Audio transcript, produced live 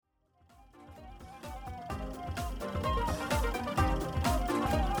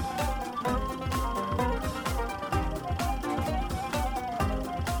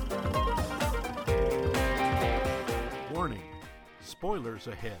spoilers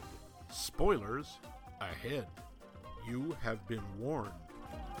ahead. Spoilers ahead. You have been warned.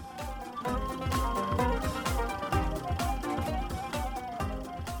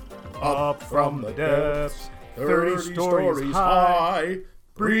 Up from the depths, 30 stories high,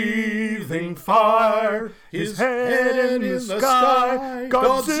 breathing fire, his head in the sky,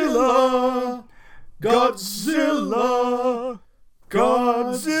 Godzilla, Godzilla,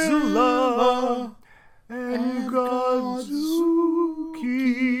 Godzilla, and Godzuki.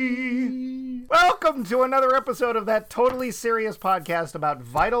 Welcome to another episode of that totally serious podcast about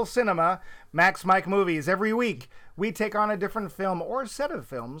vital cinema, Max Mike Movies. Every week, we take on a different film or set of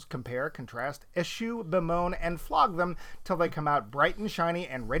films, compare, contrast, eschew, bemoan, and flog them till they come out bright and shiny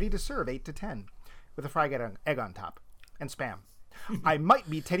and ready to serve 8 to 10 with a fried egg on top and Spam. I might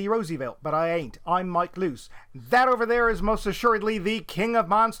be Teddy Roosevelt, but I ain't. I'm Mike Luce. That over there is most assuredly the king of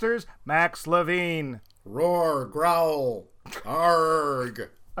monsters, Max Levine. Roar, growl, arg.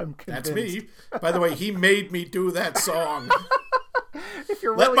 I'm convinced. That's me. By the way, he made me do that song. If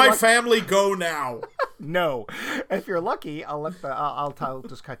you're Let really my lucky- family go now. No. If you're lucky, I'll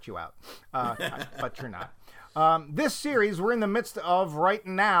just cut you out. But you're not. This series we're in the midst of right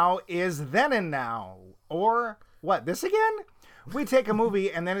now is Then and Now. Or, what, this again? We take a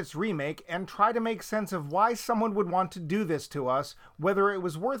movie and then its remake and try to make sense of why someone would want to do this to us, whether it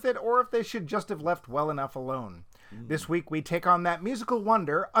was worth it or if they should just have left well enough alone. This week we take on that musical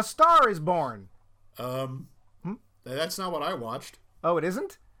wonder, A Star is Born. That's not what I watched. Oh, it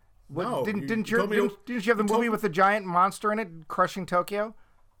isn't? What, No, didn't you you told me have the movie with the giant monster in it crushing Tokyo?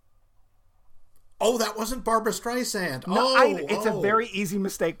 Oh, that wasn't Barbara Streisand. No, it's a very easy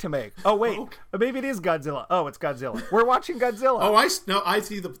mistake to make. Oh, wait. Okay. Maybe it is Godzilla. Oh, it's Godzilla. We're watching Godzilla. Oh, I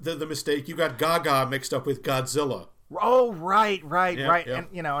see the mistake. You got Gaga mixed up with Godzilla. Oh, right. Yeah. And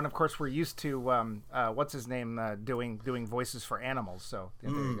and of course we're used to what's his name doing voices for animals. So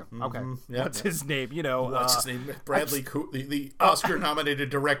there you go. Okay, Yeah, what's yeah. his name? What's his name? Bradley Cooper, the Oscar-nominated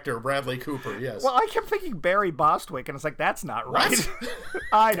director, Bradley Cooper. Yes. Well, I kept thinking Barry Bostwick, and it's like that's not right. What?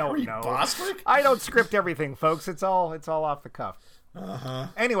 I don't Barry know. Bostwick? I don't script everything, folks. It's all off the cuff.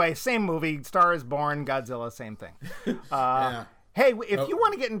 Anyway, same movie. Star is Born. Godzilla, same thing. Yeah. Hey, if you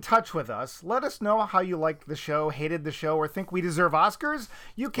want to get in touch with us, let us know how you liked the show, hated the show, or think we deserve Oscars.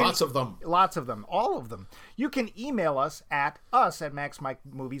 You can Lots of them. All of them. You can email us at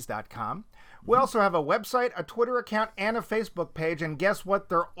maxmikemovies.com. We also have a website, a Twitter account, and a Facebook page. And guess what?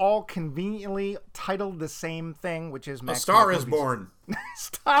 They're all conveniently titled the same thing, which is Max A Star Mike is Movies. Born.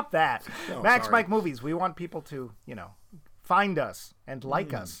 Stop that. Oh, Max sorry. Mike Movies. We want people to, find us and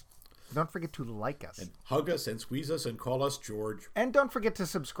like us. Don't forget to like us. Hug us and squeeze us and call us George. And don't forget to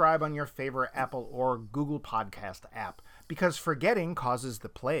subscribe on your favorite Apple or Google Podcast app, because forgetting causes the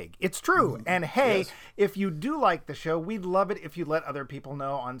plague. It's true. And hey, Yes. if you do like the show, we'd love it if you let other people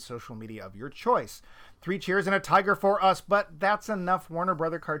know on social media of your choice. 3 cheers and a tiger for us, but that's enough Warner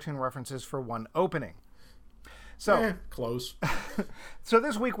Brother cartoon references for one opening. So, Close. So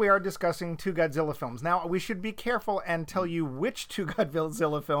this week we are discussing 2 Godzilla films. Now, we should be careful and tell you which 2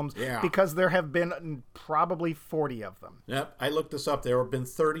 Godzilla films, because there have been probably 40 of them. Yep, I looked this up. There have been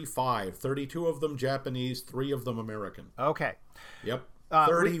 35. 32 of them Japanese, 3 of them American. Okay. Yep.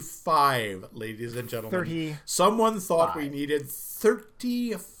 35, ladies and gentlemen. 30. Someone thought we needed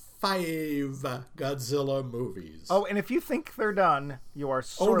 35 Godzilla movies. Oh, and if you think they're done, you are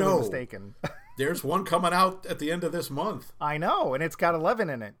sorely no. mistaken. There's one coming out at the end of this month. I know, and it's got 11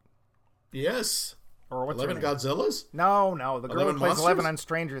 in it. Yes. Or what's 11 her name? Godzillas? No, the girl who 11 plays monsters? 11 on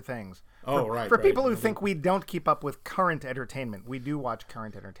Stranger Things. Oh, For right. people who think we don't keep up with current entertainment, we do watch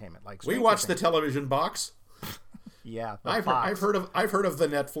current entertainment. Like We Stranger watch the Things. television box. Yeah, the I've box. heard of the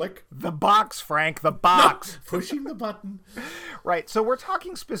Netflix. The box, Frank, the box. Pushing the button. Right, so we're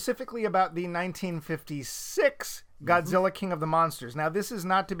talking specifically about the 1956 Godzilla King of the Monsters. Now, this is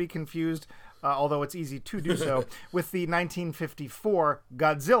not to be confused, although it's easy to do so, with the 1954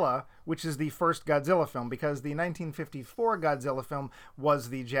 Godzilla, which is the first Godzilla film, because the 1954 Godzilla film was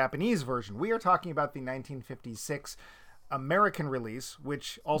the Japanese version. We are talking about the 1956 American release,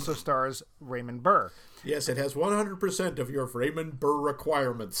 which also stars Raymond Burr. Yes, it has 100% of your Raymond Burr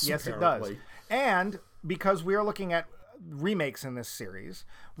requirements. Yes, apparently. it does. And because we are looking at remakes in this series,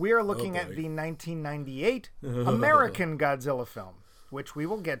 we are looking at the 1998 American Godzilla film, which we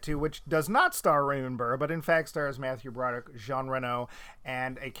will get to, which does not star Raymond Burr, but in fact stars Matthew Broderick, Jean Reno,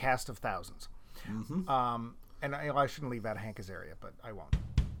 and a cast of thousands. And I shouldn't leave out Hank Azaria, but I won't.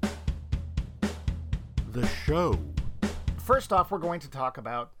 The show. First off, we're going to talk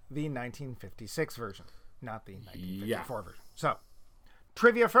about the 1956 version, not the 1954 version. So,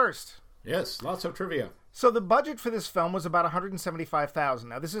 trivia first. Yes, lots of trivia. So the budget for this film was about $175,000.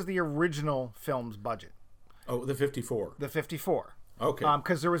 Now, this is the original film's budget. Oh, the 54. The 54. Okay.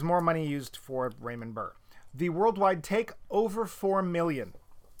 Because there was more money used for Raymond Burr. The worldwide take, over $4 million.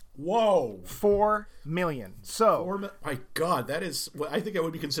 Whoa. $4 million. So, My God, that is... Well, I think it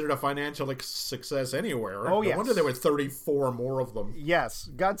would be considered a financial success anywhere. Oh, no yes. wonder there were 34 more of them. yes,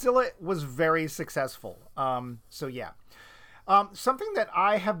 Godzilla was very successful. Something that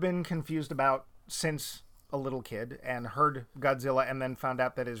I have been confused about since a little kid and heard Godzilla and then found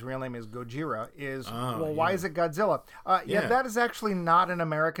out that his real name is Gojira is, why is it Godzilla? Yeah. That is actually not an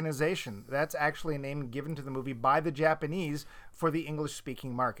Americanization. That's actually a name given to the movie by the Japanese for the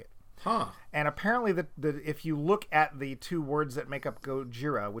English-speaking market. Huh. And apparently, if you look at the two words that make up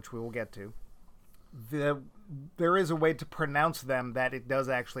Gojira, which we will get to, there is a way to pronounce them that it does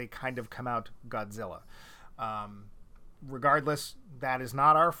actually kind of come out Godzilla. Regardless, that is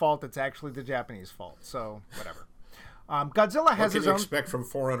not our fault. It's actually the Japanese fault. So, whatever. Godzilla has his own... What can you own... expect from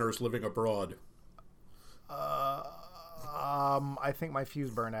foreigners living abroad? I think my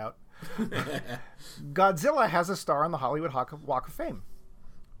fuse burned out. Godzilla has a star on the Hollywood Walk of Fame.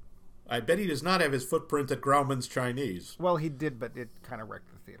 I bet he does not have his footprint at Grauman's Chinese. Well, he did, but it kind of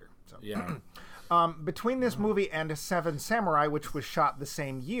wrecked the theater. So. Yeah. Between this movie and Seven Samurai, which was shot the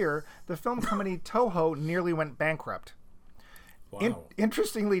same year, the film company Toho nearly went bankrupt. Wow.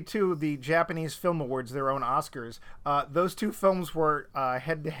 Interestingly, too, the Japanese Film Awards, their own Oscars, those two films were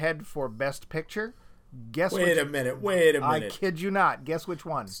head-to-head for Best Picture. Wait a minute. I kid you not. Guess which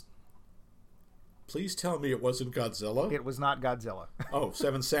one? Please tell me it wasn't Godzilla. It was not Godzilla. Oh,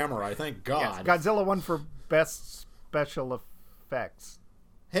 Seven Samurai. Thank God. Yes, Godzilla won for Best Special Effects.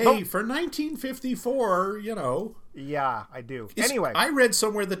 Hey, for 1954, you know. Yeah, I do. Anyway. I read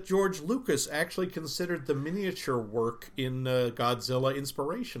somewhere that George Lucas actually considered the miniature work in Godzilla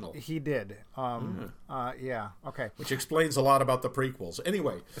inspirational. He did. Yeah, okay. Which explains a lot about the prequels.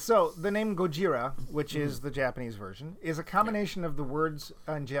 Anyway. So, the name Gojira, which is the Japanese version, is a combination of the words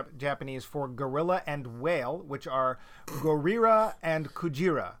in Japanese for gorilla and whale, which are Gorira and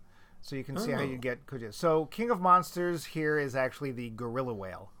Kujira. So you can see how you get Kujira. So King of Monsters here is actually the gorilla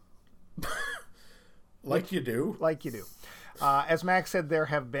whale. Like you do. Like you do. As Max said, there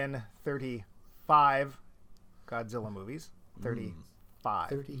have been 35 Godzilla movies. 35.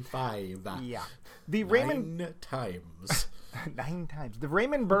 35. Yeah. Nine times. 9 times. The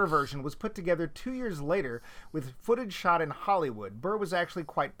Raymond Burr version was put together 2 years later with footage shot in Hollywood. Burr was actually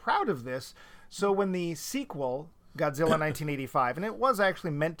quite proud of this. So when the sequel... Godzilla 1985, and it was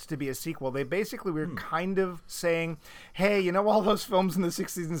actually meant to be a sequel. They basically were kind of saying, hey, you know all those films in the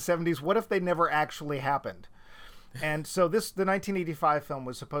 60s and 70s, what if they never actually happened? And so the 1985 film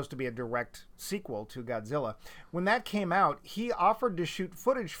was supposed to be a direct sequel to Godzilla. When that came out, he offered to shoot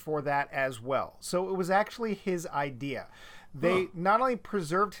footage for that as well. So it was actually his idea. They not only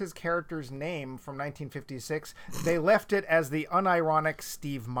preserved his character's name from 1956, they left it as the unironic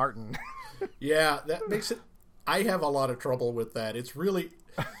Steve Martin. Yeah, that makes it... I have a lot of trouble with that. It's really,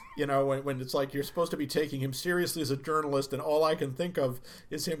 you know, when it's like you're supposed to be taking him seriously as a journalist, and all I can think of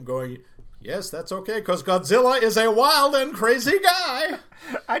is him going, yes, that's okay, because Godzilla is a wild and crazy guy.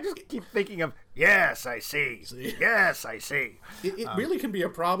 I just keep thinking of, yes, I see. Yes, I see. It really can be a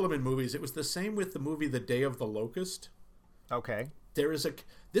problem in movies. It was the same with the movie The Day of the Locust. Okay.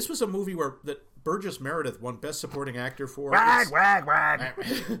 This was a movie that Burgess Meredith won Best Supporting Actor for. Wag.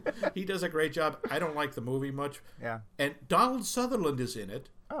 He does a great job. I don't like the movie much. Yeah. And Donald Sutherland is in it.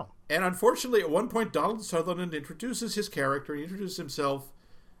 Oh. And unfortunately, at one point, Donald Sutherland introduces his character, he introduces himself,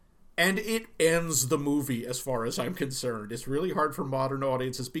 and it ends the movie as far as I'm concerned. It's really hard for modern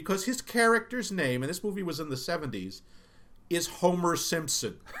audiences because his character's name, and this movie was in the 70s, is Homer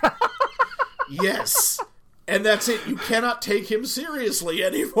Simpson. Yes. And that's it. You cannot take him seriously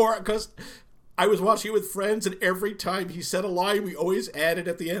anymore because I was watching it with friends, and every time he said a line, we always added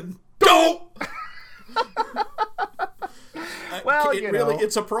at the end, "Don't!" Well,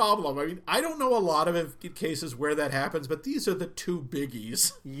 it's a problem. I mean, I don't know a lot of cases where that happens, but these are the two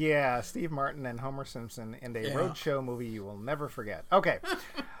biggies. Yeah, Steve Martin and Homer Simpson in a roadshow movie you will never forget. Okay,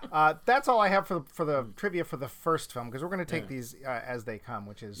 that's all I have for the trivia for the first film, because we're going to take these as they come,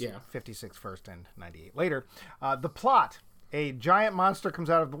 which is 56 first and 98 later. The plot. A giant monster comes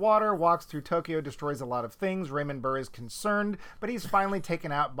out of the water, walks through Tokyo, destroys a lot of things. Raymond Burr is concerned, but he's finally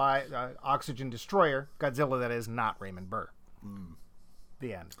taken out by Oxygen Destroyer. Godzilla, that is, not Raymond Burr.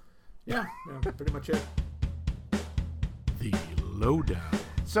 The end. Yeah, pretty much it. The Lowdown.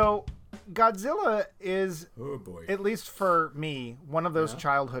 So, Godzilla is, oh boy, at least for me, one of those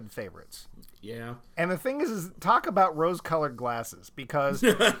childhood favorites. Yeah. And the thing is talk about rose-colored glasses, because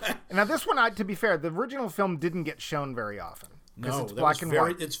now this one, to be fair, the original film didn't get shown very often. No, it's black and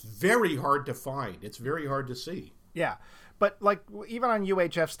white. It's very hard to find. It's very hard to see. Yeah. But, like, even on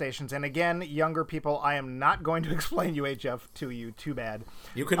UHF stations, and again, younger people, I am not going to explain UHF to you, too bad.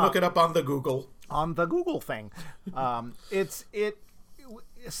 You can look it up on the Google. On the Google thing.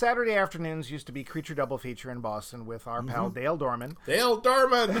 Saturday afternoons used to be Creature Double Feature in Boston with our pal Dale Dorman. Dale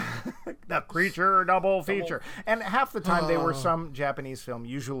Dorman! The Creature Double Feature. And half the time they were some Japanese film,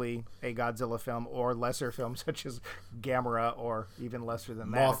 usually a Godzilla film or lesser films such as Gamera, or even lesser than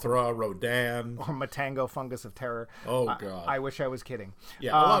that. Mothra, Rodan. Or Matango, Fungus of Terror. Oh, God. I wish I was kidding.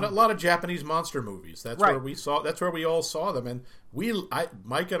 Yeah, a lot of Japanese monster movies. That's right. That's where we all saw them, and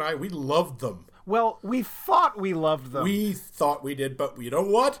Mike and I, we loved them. Well, we thought we loved them. We thought we did, but you know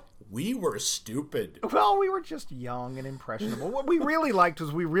what? We were stupid. Well, we were just young and impressionable. What we really liked was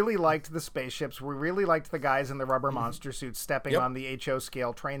the spaceships. We really liked the guys in the rubber monster suits stepping on the HO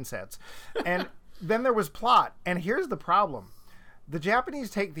scale train sets. And then there was plot. And here's the problem. The Japanese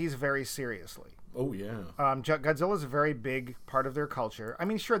take these very seriously. Oh, yeah. Godzilla is a very big part of their culture. I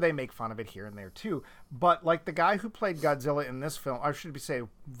mean, sure, they make fun of it here and there, too. But, like, the guy who played Godzilla in this film, I should say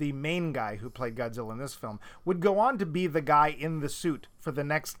the main guy who played Godzilla in this film, would go on to be the guy in the suit for the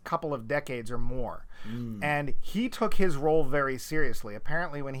next couple of decades or more. And he took his role very seriously.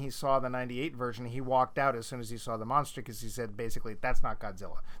 Apparently, when he saw the 98 version, he walked out as soon as he saw the monster, because he said, basically, that's not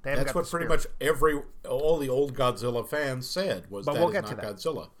Godzilla. That's what pretty much all the old Godzilla fans said, was that is not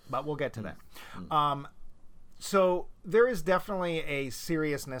Godzilla. But we'll get to that. So there is definitely a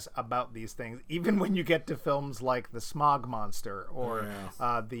seriousness about these things, even when you get to films like the Smog Monster or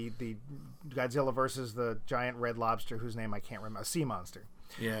the Godzilla versus the giant red lobster, whose name I can't remember, Sea Monster.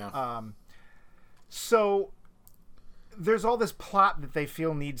 Yeah. So there's all this plot that they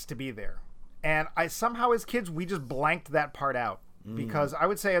feel needs to be there. And somehow as kids, we just blanked that part out. Because I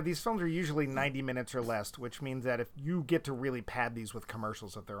would say these films are usually 90 minutes or less, which means that if you get to really pad these with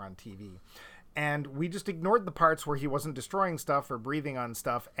commercials if they're on TV. And we just ignored the parts where he wasn't destroying stuff or breathing on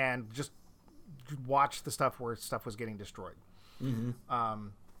stuff, and just watched the stuff where stuff was getting destroyed.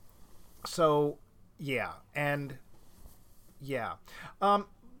 So, yeah. And, yeah.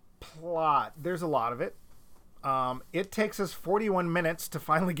 Plot. There's a lot of it. It takes us 41 minutes to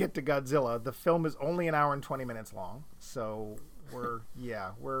finally get to Godzilla. The film is only an hour and 20 minutes long. So we're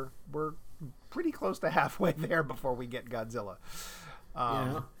pretty close to halfway there before we get Godzilla.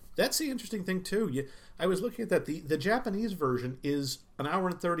 Yeah. That's the interesting thing, too. I was looking at that. The Japanese version is an hour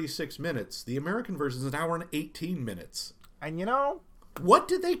and 36 minutes. The American version is an hour and 18 minutes. And, you know... What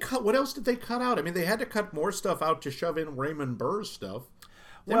did they cut? What else did they cut out? I mean, they had to cut more stuff out to shove in Raymond Burr's stuff.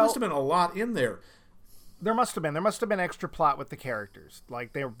 There must have been a lot in there. There must have been. There must have been extra plot with the characters.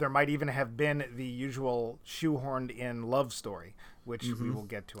 Like, there might even have been the usual shoehorned in love story, which we will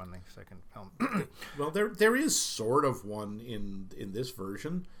get to on the second film. Well, there is sort of one in this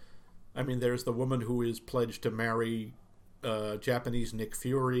version. I mean, there's the woman who is pledged to marry Japanese Nick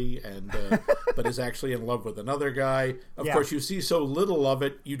Fury, and but is actually in love with another guy. Of course, you see so little of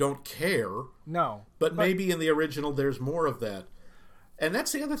it, you don't care. No. But maybe in the original, there's more of that. And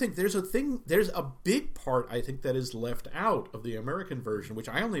that's the other thing. There's a big part, I think, that is left out of the American version, which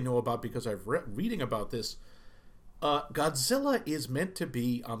I only know about because I've reading about this. Godzilla is meant to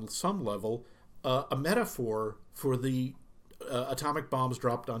be, on some level, a metaphor for the atomic bombs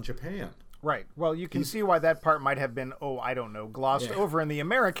dropped on Japan. Right. Well, you can see why that part might have been, glossed over in the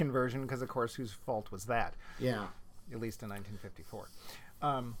American version, because, of course, whose fault was that? Yeah. At least in 1954.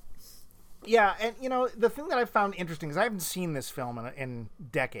 Yeah, and, you know, the thing that I found interesting is I haven't seen this film in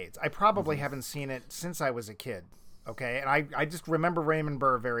decades. I probably haven't seen it since I was a kid, okay? And I just remember Raymond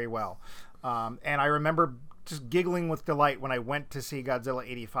Burr very well. And I remember just giggling with delight when I went to see Godzilla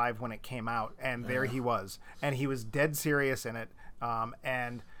 85 when it came out, and there he was. And he was dead serious in it.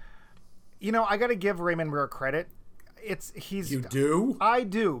 And, you know, I got to give Raymond Burr credit. You do? I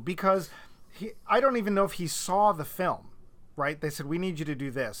do, because I don't even know if he saw the film. Right? They said, we need you to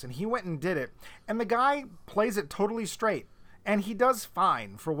do this. And he went and did it. And the guy plays it totally straight. And he does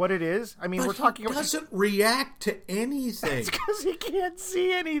fine for what it is. I mean, but we're talking about... He doesn't react to anything. It's because he can't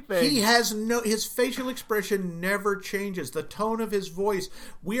see anything. He has his facial expression never changes. The tone of his voice.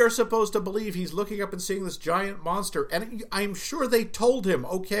 We are supposed to believe he's looking up and seeing this giant monster. And I'm sure they told him,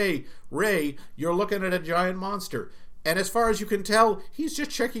 okay, Ray, you're looking at a giant monster. And as far as you can tell, he's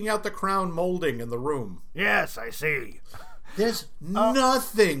just checking out the crown molding in the room. Yes, I see. There's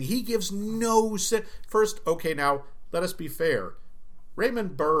nothing. He gives no... First, okay, now, let us be fair.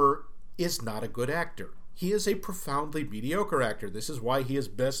 Raymond Burr is not a good actor. he is a profoundly mediocre actor. This is why he is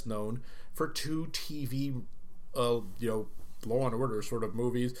best known for 2 TV, Law and Order sort of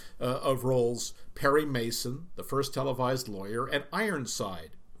movies of roles. Perry Mason, the first televised lawyer, and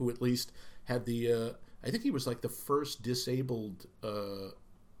Ironside, who at least had the I think he was like the first disabled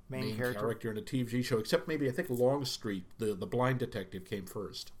main character in a TV show, except maybe I think Longstreet, the blind detective, came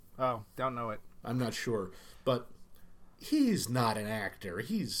first. Oh, don't know it. I'm not sure, but he's not an actor.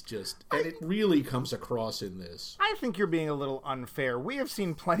 He's just, and it really comes across in this. I think you're being a little unfair. We have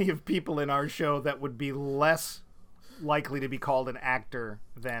seen plenty of people in our show that would be less likely to be called an actor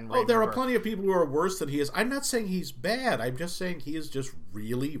than Raymond there are Burr. plenty of people who are worse than he is. I'm not saying he's bad. I'm just saying he is just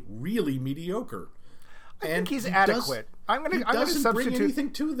really, really mediocre. I think he's adequate. I'm going to substitute. Bring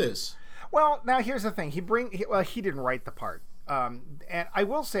anything to this. Well, now here's the thing. He didn't write the part. And I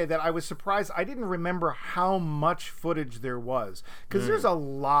will say that I was surprised. I didn't remember how much footage there was, because there's a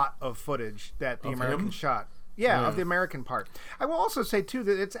lot of footage that the Americans shot. Yeah, of the American part. I will also say, too,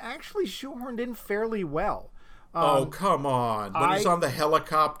 that it's actually shoehorned in fairly well. Oh, come on. When he's on the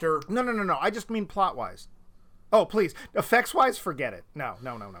helicopter. No. I just mean plot-wise. Oh, please. Effects-wise, forget it. No.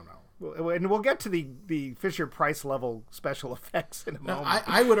 And we'll get to the Fisher-Price level special effects in a moment.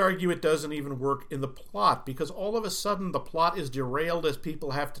 I would argue it doesn't even work in the plot, because all of a sudden the plot is derailed as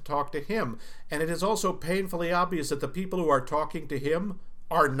people have to talk to him. And it is also painfully obvious that the people who are talking to him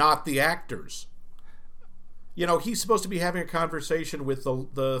are not the actors. He's supposed to be having a conversation with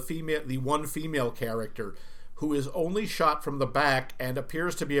the one female character, who is only shot from the back and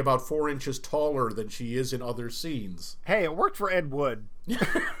appears to be about 4 inches taller than she is in other scenes. Hey, it worked for Ed Wood.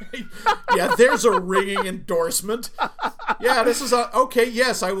 Yeah, there's a ringing endorsement. Yeah, this is okay,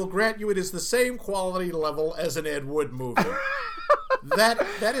 yes, I will grant you it is the same quality level as an Ed Wood movie.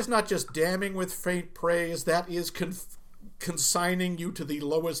 That is not just damning with faint praise, that is consigning you to the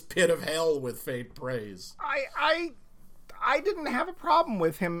lowest pit of hell with faint praise. I didn't have a problem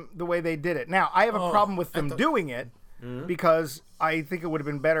with him the way they did it. Now, I have a problem with them doing it because I think it would have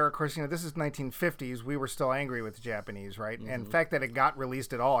been better. Of course, this is 1950s. We were still angry with the Japanese, right? And the fact that it got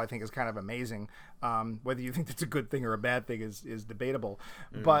released at all, I think, is kind of amazing. Whether you think that's a good thing or a bad thing is debatable.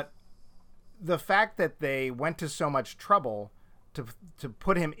 But the fact that they went to so much trouble to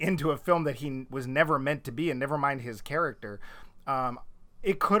put him into a film that he was never meant to be, and never mind his character,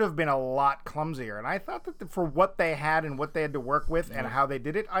 it could have been a lot clumsier. And I thought that for what they had and what they had to work with and how they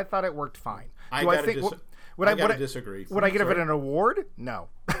did it, I thought it worked fine. I gotta disagree. Would I give it an award? No.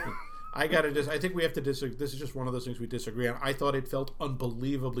 I think we have to disagree. This is just one of those things we disagree on. I thought it felt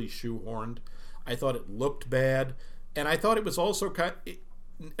unbelievably shoehorned. I thought it looked bad. And I thought it was also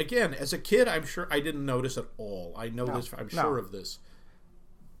again, as a kid, I'm sure I didn't notice at all. I know this. I'm sure of this.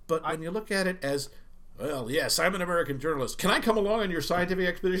 But when you look at it as, well, yes, I'm an American journalist. Can I come along on your scientific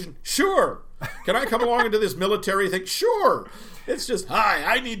expedition? Sure. Can I come along into this military thing? Sure. It's just, hi,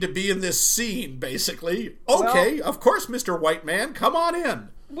 I need to be in this scene, basically. Okay, of course, Mr. White Man, come on in.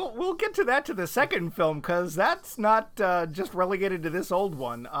 We'll get to that to the second film, because that's not just relegated to this old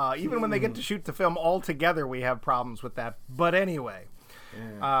one. Even when they get to shoot the film all together, we have problems with that. But anyway,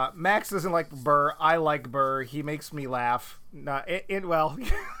 Max doesn't like Burr. I like Burr. He makes me laugh. Well...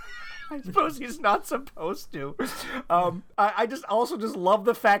 I suppose he's not supposed to. I just love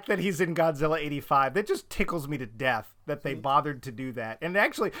the fact that he's in Godzilla 85. That just tickles me to death that they bothered to do that. And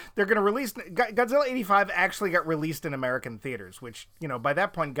actually, they're going to release... Godzilla 85 actually got released in American theaters, which, by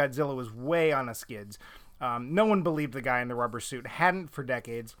that point, Godzilla was way on the skids. No one believed the guy in the rubber suit. Hadn't for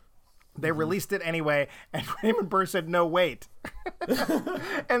decades. They released it anyway, and Raymond Burr said, no, wait.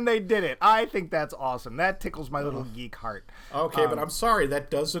 And they did it. I think that's awesome. That tickles my little geek heart. Okay, but I'm sorry,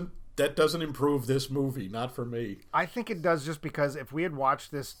 that doesn't improve this movie, not for me. I think it does, just because if we had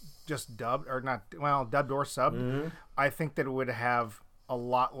watched this just dubbed, or not, well, dubbed or subbed, I think that it would have a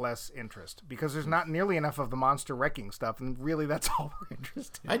lot less interest, because there's not nearly enough of the monster wrecking stuff, and really that's all we're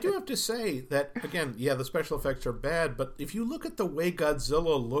interested in. I do have to say that, again, the special effects are bad, but if you look at the way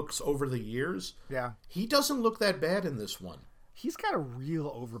Godzilla looks over the years, he doesn't look that bad in this one. He's got a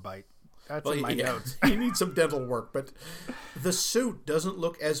real overbite. That's in my notes. He needs some dental work, but the suit doesn't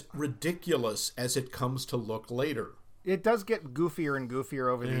look as ridiculous as it comes to look later. It does get goofier and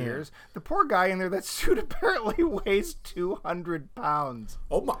goofier over the years. The poor guy in there, that suit apparently weighs 200 pounds.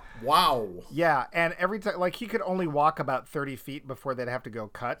 Oh my, wow. Yeah, and every time, he could only walk about 30 feet before they'd have to go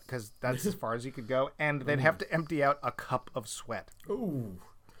cut, because that's as far as he could go, and they'd have to empty out a cup of sweat. Ooh.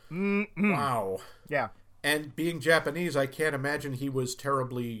 Wow. Yeah. And being Japanese, I can't imagine he was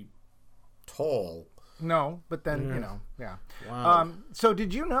terribly tall. No, but then, yeah. Wow. So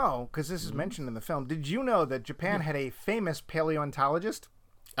did you know, because this is mentioned in the film, did you know that Japan had a famous paleontologist?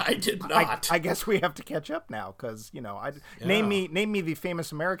 I did not. I guess we have to catch up now because name me the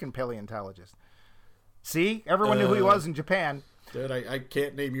famous American paleontologist. See, everyone knew who he was in Japan. Dude, I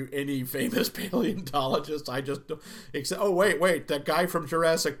can't name you any famous paleontologist. I just don't. Except, oh wait, that guy from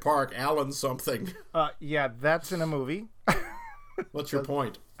Jurassic Park, Alan something. Yeah, that's in a movie. What's your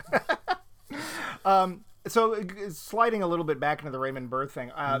point? So sliding a little bit back into the Raymond Burr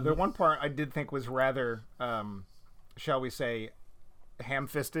thing, the one part I did think was rather, shall we say,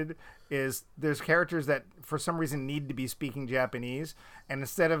 ham-fisted is there's characters that for some reason need to be speaking Japanese, and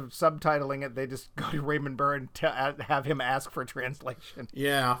instead of subtitling it, they just go to Raymond Burr and have him ask for translation.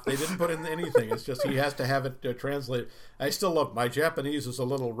 Yeah, they didn't put in anything. It's just he has to have it translated. I still love my Japanese is a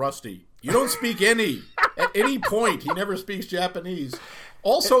little rusty. You don't speak any. At any point, he never speaks Japanese.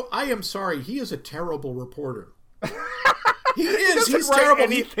 Also, I am sorry, he is a terrible reporter. He is. He he's write terrible.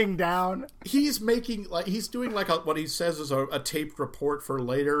 Anything down? He's making he's doing what he says is a taped report for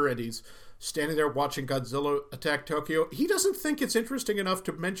later, and he's standing there watching Godzilla attack Tokyo. He doesn't think it's interesting enough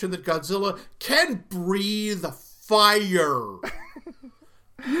to mention that Godzilla can breathe fire.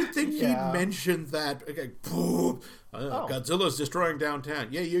 You'd think he'd mention that. Okay, boom. Godzilla's destroying downtown.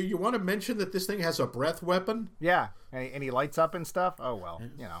 Yeah, you want to mention that this thing has a breath weapon? Yeah, and he lights up and stuff. Oh well,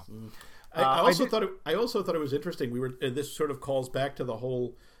 I also thought it was interesting. This sort of calls back to the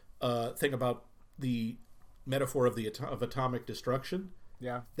whole thing about the metaphor of atomic destruction.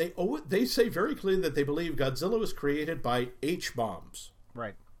 Yeah, they say very clearly that they believe Godzilla was created by H bombs.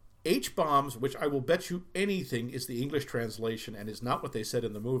 Right. H bombs, which I will bet you anything is the English translation and is not what they said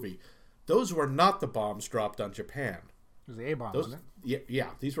in the movie. Those were not the bombs dropped on Japan. It was the A bomb, wasn't it? Yeah.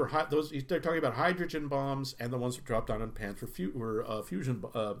 These were they're talking about hydrogen bombs, and the ones that dropped on Japan were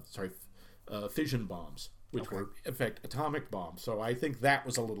fission bombs, which were in fact atomic bombs. So I think that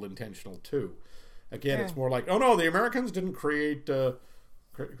was a little intentional too. Again, it's more like, oh no, the Americans didn't create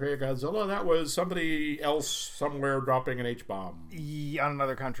Godzilla. That was somebody else somewhere dropping an H bomb on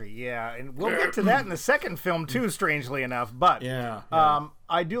another country. Yeah, and we'll get to that in the second film too. Strangely enough, but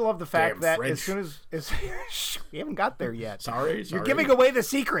I do love the fact that French. As soon as we haven't got there yet. Sorry, you're giving away the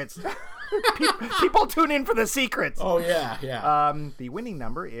secrets. People tune in for the secrets. Oh yeah. The winning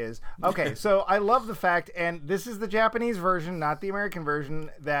number is okay. So I love the fact, and this is the Japanese version, not the American version.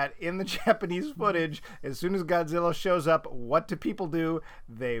 That in the Japanese footage, as soon as Godzilla shows up, what do people do?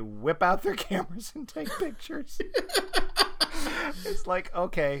 They whip out their cameras and take pictures. It's like,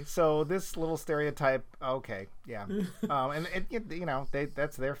 okay, so this little stereotype, okay, yeah, and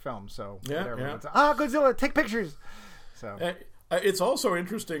that's their film, so whatever. Yeah. Godzilla, take pictures. So. It's also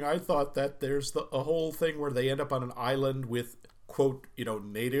interesting. I thought that there's a whole thing where they end up on an island with, quote,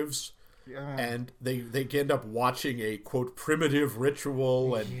 natives, and they end up watching a, quote, primitive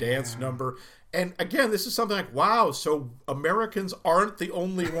ritual and dance number. And again, this is something like, wow, so Americans aren't the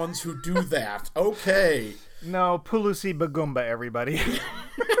only ones who do that. Okay. No, Pulusi Bagumba, everybody.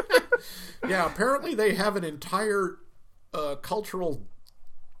 Yeah, apparently they have an entire cultural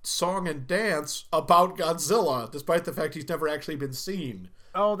song and dance about Godzilla, despite the fact he's never actually been seen.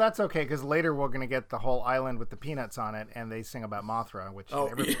 Oh, that's okay, because later we're going to get the whole island with the peanuts on it, and they sing about Mothra, which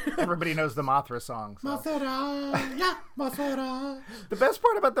everybody knows the Mothra song. So. Mothra, yeah, Mothra. The best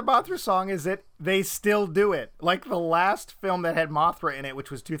part about the Mothra song is that they still do it. Like the last film that had Mothra in it,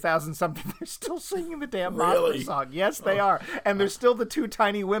 which was 2000-something, they're still singing the damn Mothra song. Yes, they are. And there's still the two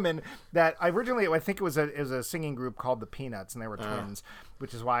tiny women that I think it was a singing group called the Peanuts, and they were twins,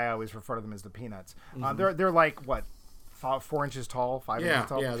 which is why I always refer to them as the Peanuts. Mm-hmm. They're like, what? 4 inches tall, 5 inches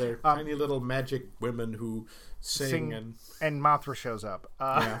tall. Yeah, they're tiny little magic women who sing and Mothra shows up.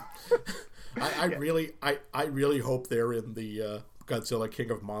 I really hope they're in the Godzilla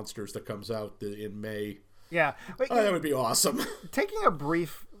King of Monsters that comes out in May. Yeah, that would be awesome. Taking a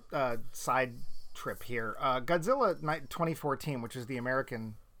brief side trip here, Godzilla 2014, which is the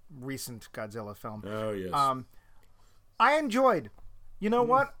American recent Godzilla film. Oh yes, I enjoyed. You know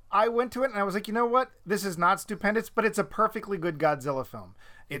what? I went to it and I was like, you know what? This is not stupendous, but it's a perfectly good Godzilla film.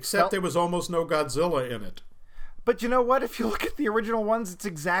 Except there was almost no Godzilla in it. But you know what? If you look at the original ones, it's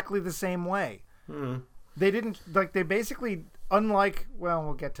exactly the same way. They didn't, they basically,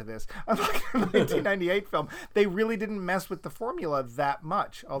 we'll get to this. Unlike the 1998 film, they really didn't mess with the formula that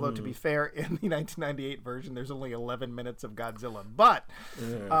much. Although, to be fair, in the 1998 version, there's only 11 minutes of Godzilla. But,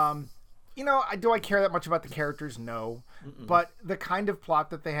 do I care that much about the characters? No. But the kind of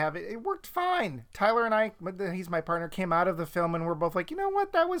plot that they have, it worked fine. Tyler and I, he's my partner, came out of the film and we're both like, you know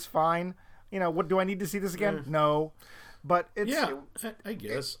what? That was fine. What do I need to see this again? No. But I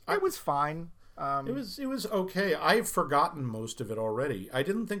guess. It was fine. It was okay. I've forgotten most of it already. I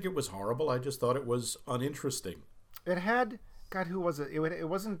didn't think it was horrible. I just thought it was uninteresting. It had God, who was it? It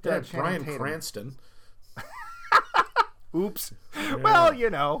wasn't Yeah, Channing Bryan Tatum. Cranston. Oops. Well, you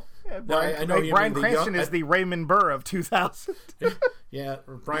know. I know you Bryan mean Cranston is the Raymond Burr of 2000. Yeah,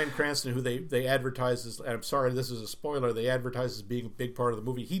 Bryan Cranston, who they advertise as, I'm sorry, this is a spoiler, they advertise as being a big part of the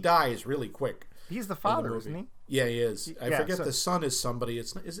movie. He dies really quick. He's the father, isn't he? Yeah, he is. I forget so- the son is somebody.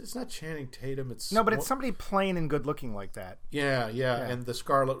 It's not Channing Tatum. It's No, but it's somebody plain and good looking like that. Yeah, and the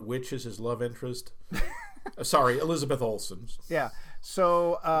Scarlet Witch is his love interest. Sorry, Elizabeth Olsen. Yeah.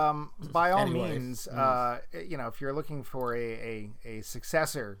 So, by all Anyway. means, you know, if you're looking for a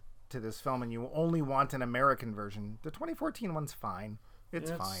successor to this film and you only want an American version, the 2014 one's fine. It's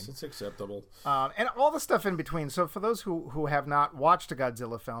fine. It's acceptable. And all the stuff in between. So for those who have not watched a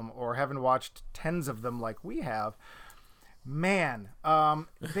Godzilla film or haven't watched tens of them like we have, man,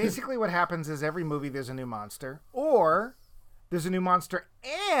 basically what happens is every movie there's a new monster, or there's a new monster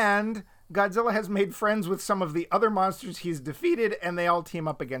and Godzilla has made friends with some of the other monsters he's defeated, and they all team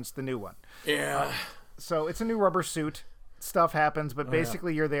up against the new one. Yeah. So it's a new rubber suit. Stuff happens, but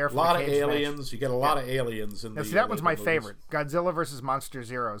basically you're there for A lot the of cage aliens. match. You get a lot of aliens in Now, the see, that one's my movies. favorite. Godzilla versus Monster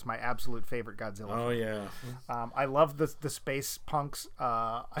Zero is my absolute favorite Godzilla. Oh, yeah. I love the space punks.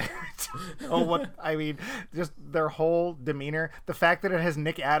 I don't know what I mean. Just their whole demeanor. The fact that it has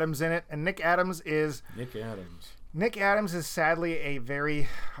Nick Adams in it, and Nick Adams is sadly a very,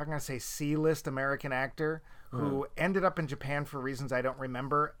 I'm gonna say, C-list American actor who ended up in Japan for reasons I don't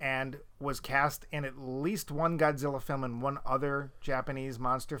remember, and was cast in at least one Godzilla film and one other Japanese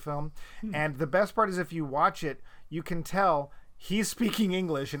monster film. And the best part is, if you watch it, you can tell he's speaking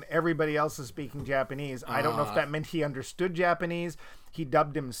English and everybody else is speaking Japanese. I don't know if that meant he understood Japanese. He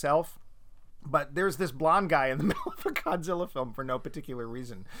dubbed himself. But there's this blonde guy in the middle of a Godzilla film for no particular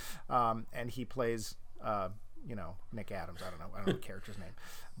reason. And he plays, Nick Adams. I don't know the character's name.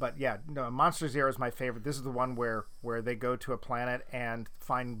 But yeah, no, Monster Zero is my favorite. This is the one where they go to a planet and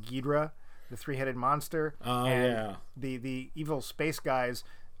find Ghidorah, the three-headed monster. And the evil space guys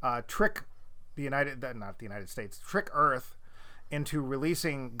trick trick Earth into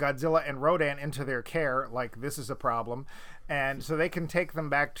releasing Godzilla and Rodan into their care, like this is a problem, and so they can take them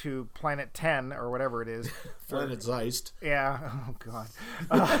back to Planet 10 or whatever it is. Planet Zeist. Yeah. Oh God,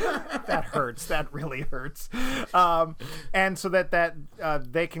 that hurts. That really hurts. And so that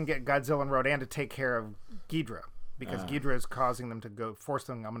they can get Godzilla and Rodan to take care of Ghidorah, because Ghidorah is causing them to force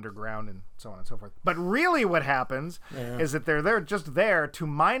them underground and so on and so forth. But really, what happens is that they're just there to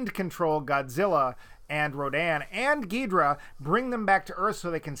mind control Godzilla and Rodan and Ghidorah, bring them back to Earth so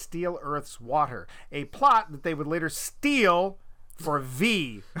they can steal Earth's water. A plot that they would later steal for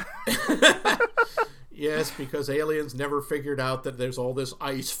V. Yes, because aliens never figured out that there's all this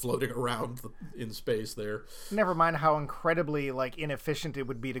ice floating around in space there. Never mind how incredibly inefficient it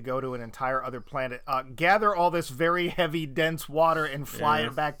would be to go to an entire other planet, gather all this very heavy, dense water and fly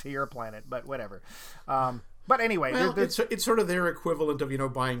it back to your planet. But whatever. But anyway, well, it's sort of their equivalent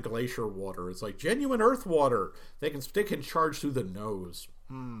of buying glacier water. It's like genuine Earth water. They can charge through the nose.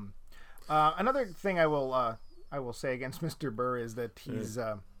 Another thing I will say against Mr. Burr is that he's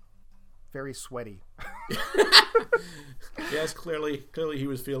very sweaty. Yes, clearly he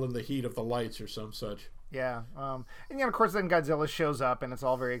was feeling the heat of the lights or some such. Yeah, and of course then Godzilla shows up and it's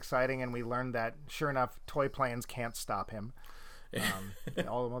all very exciting, and we learn that sure enough, toy planes can't stop him.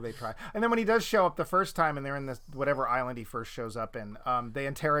 Although they try, and then when he does show up the first time, and they're in this whatever island he first shows up in, they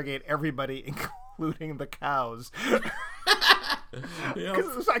interrogate everybody, including the cows.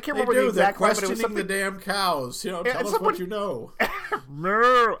 I can't remember the exact They're line, but it was questioning something. the damn cows. Tell us what you know.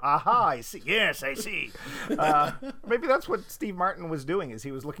 No, aha! I see. Yes, I see. Maybe that's what Steve Martin was doing. Is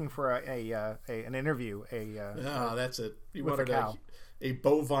he was looking for an interview. That's it. He with wanted the cow. a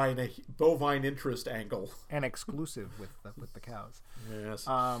bovine interest angle. An exclusive with the cows. Yes.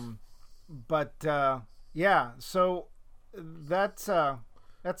 So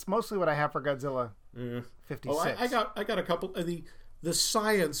that's mostly what I have for Godzilla 56. Oh, I got a couple of the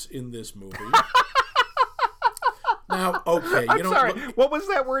science in this movie. Now, okay, I'm sorry. What was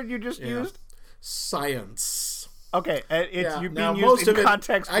that word you just used? Science. Okay, it's Yeah, you now, being most used in of it,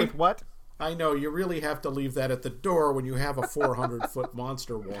 context with what? I know, you really have to leave that at the door when you have a 400-foot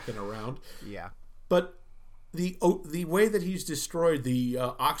monster walking around. Yeah. But the way that he's destroyed the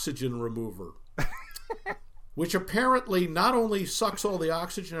oxygen remover, which apparently not only sucks all the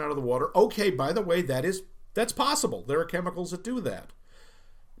oxygen out of the water. Okay, by the way, that's possible. There are chemicals that do that.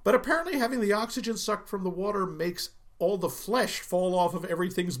 But apparently having the oxygen sucked from the water makes all the flesh fall off of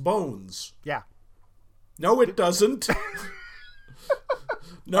everything's bones. Yeah. No, it doesn't.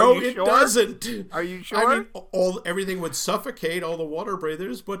 No, it sure? doesn't. Are you sure? I mean, everything would suffocate, all the water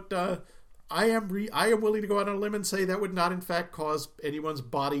breathers, but I am willing to go out on a limb and say that would not, in fact, cause anyone's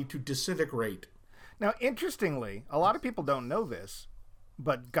body to disintegrate. Now, interestingly, a lot of people don't know this,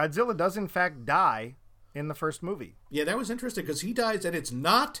 but Godzilla does, in fact, die in the first movie. Yeah, that was interesting, because he dies, and it's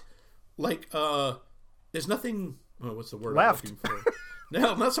not like, there's nothing, what's the word left. I'm looking for?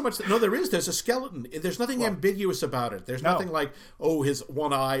 No, not so much. No, there's a skeleton. There's nothing ambiguous about it. There's nothing like, oh, his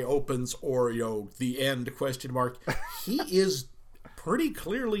one eye opens or, the end, question mark. He is pretty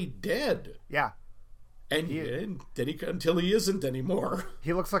clearly dead. Yeah. And then until he isn't anymore.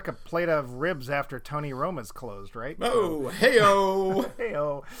 He looks like a plate of ribs after Tony Roma's closed, right? Oh, hey-o!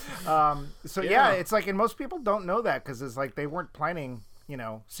 Hey-o. So, yeah, it's like, and most people don't know that because it's like they weren't planning,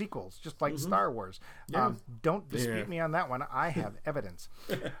 sequels, just like Star Wars. Yeah. Don't dispute me on that one. I have evidence.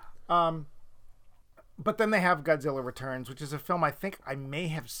 But then they have Godzilla Returns, which is a film I think I may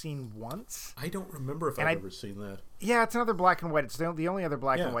have seen once. I don't remember if I've ever seen that. Yeah, it's another black and white. It's the only other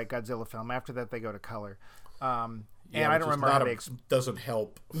black and white Godzilla film. After that, they go to color. And I don't remember how they... doesn't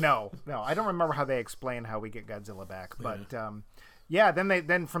help. No, I don't remember how they explain how we get Godzilla back. But,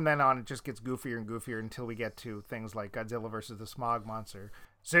 then from then on, it just gets goofier and goofier until we get to things like Godzilla versus the Smog Monster.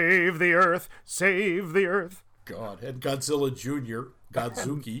 Save the Earth! Save the Earth! God, and Godzilla Jr.,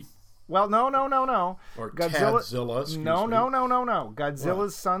 Godzuki. Well, no. Or Godzilla. Tadzilla, No.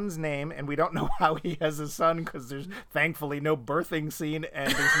 Godzilla's son's name, and we don't know how he has a son because there's thankfully no birthing scene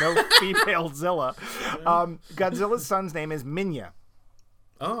and there's no female Zilla. Godzilla's son's name is Minya.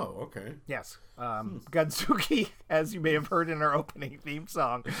 Oh, okay. Yes. Godzuki, as you may have heard in our opening theme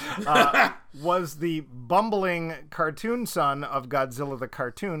song, was the bumbling cartoon son of Godzilla the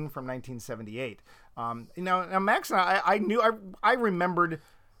cartoon from 1978. Now Max and I remembered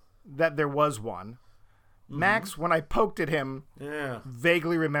that there was one. Max, when I poked at him,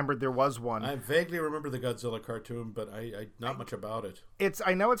 vaguely remembered there was one. I vaguely remember the Godzilla cartoon, but I not much about it.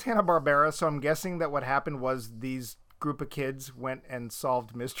 I know it's Hanna-Barbera, so I'm guessing that what happened was these group of kids went and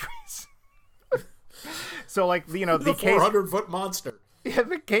solved mysteries. So, like, the 400-foot monster. Yeah,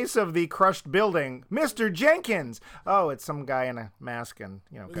 the case of the crushed building, Mr. Jenkins. Oh, it's some guy in a mask and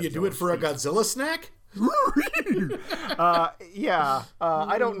You do it for a Godzilla snack?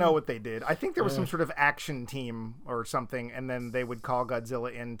 I don't know what they did. I think there was some sort of action team or something, and then they would call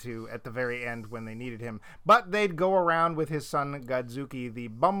Godzilla into at the very end when they needed him. But they'd go around with his son Godzuki, the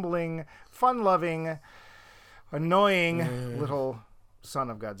bumbling, fun-loving, annoying little son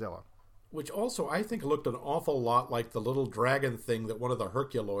of Godzilla. Which also, I think, looked an awful lot like the little dragon thing that one of the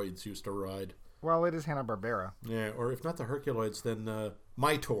Herculoids used to ride. Well, it is Hanna-Barbera. Yeah, or if not the Herculoids, then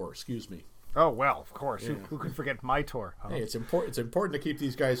Mytor, excuse me. Oh, well, of course. Yeah. Who could forget Mytor? Huh? Hey, it's important to keep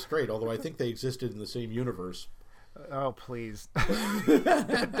these guys straight, although I think they existed in the same universe. Oh, please.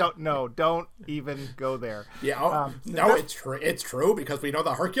 Don't even go there. Yeah, it's true, because we know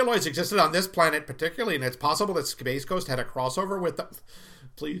the Herculoids existed on this planet particularly, and it's possible that Space Ghost had a crossover with them.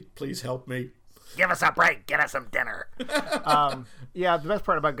 Please help me. Give us a break. Get us some dinner. The best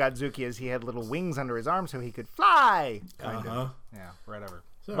part about Godzuki is he had little wings under his arms so he could fly. Kind of. Yeah, whatever.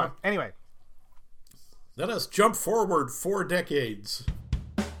 So, but anyway. Let us jump forward 4 decades.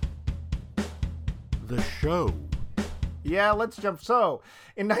 The show. Yeah, let's jump. So,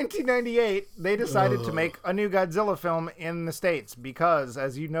 in 1998, they decided to make a new Godzilla film in the States because,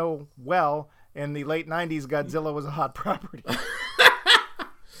 as you know well, in the late 90s, Godzilla was a hot property.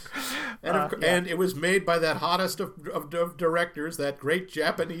 And it was made by that hottest of directors, that great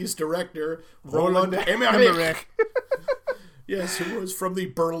Japanese director, Roland Emmerich. Yes, who was from the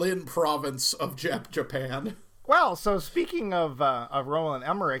Berlin province of Japan. Well, so speaking of Roland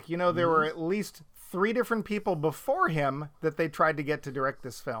Emmerich, there were at least 3 different people before him that they tried to get to direct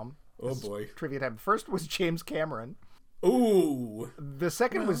this film. Oh, boy. Trivia time. First was James Cameron. Ooh. The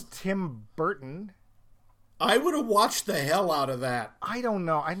second was Tim Burton. I would have watched the hell out of that. I don't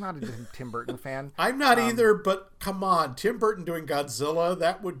know. I'm not a Tim Burton fan. I'm not either, but come on. Tim Burton doing Godzilla,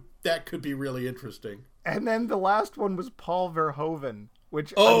 that could be really interesting. And then the last one was Paul Verhoeven,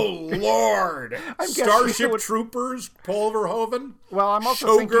 which... Lord! Starship Troopers, Paul Verhoeven? Well, I'm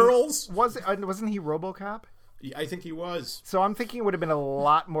also Showgirls? Thinking... Wasn't he RoboCop? I think he was. So I'm thinking it would have been a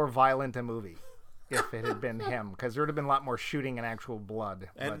lot more violent a movie if it had been him, because there would have been a lot more shooting and actual blood.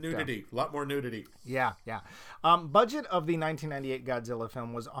 And nudity. A lot more nudity. Yeah. Budget of the 1998 Godzilla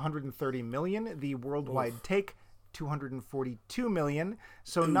film was $130 million. The worldwide take, $242 million.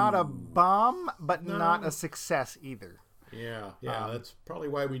 So not a bomb, but not a success either. Yeah. That's probably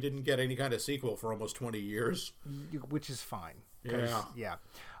why we didn't get any kind of sequel for almost 20 years. Which is fine. Yeah.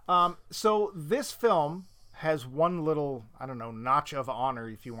 So this film has one little, notch of honor,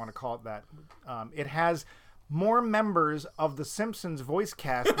 if you want to call it that. It has more members of the Simpsons voice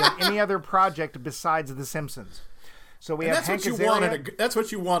cast than any other project besides the Simpsons. So we have Hank Azaria. That's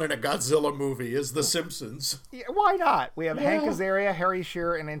what you want in a Godzilla movie, is the Simpsons. Yeah, why not? We have Hank Azaria, Harry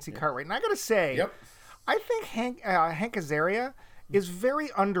Shearer, and Nancy Cartwright. And I gotta say, I think Hank Azaria is very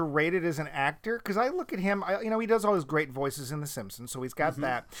underrated as an actor, because I look at him, he does all his great voices in The Simpsons, so he's got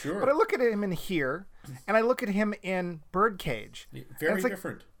that. Sure. But I look at him in here, and I look at him in Birdcage. Very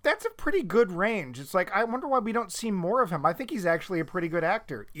different. That's a pretty good range. It's like, I wonder why we don't see more of him. I think he's actually a pretty good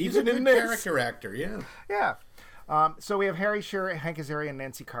actor. He's a good character actor, yeah. Yeah. So we have Harry Shearer, Hank Azaria, and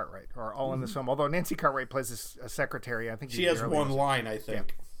Nancy Cartwright are all in this film. Although Nancy Cartwright plays a secretary. I think she has one line, I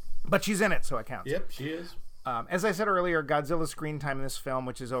think. Yeah. But she's in it, so it counts. Yep, she is. As I said earlier, Godzilla's screen time in this film,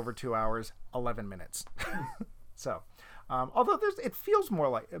 which is over 2 hours, 11 minutes. So, although it feels more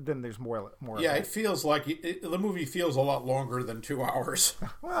like there's more. Yeah, it feels like the movie feels a lot longer than 2 hours.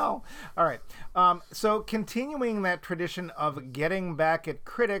 Well, all right. So continuing that tradition of getting back at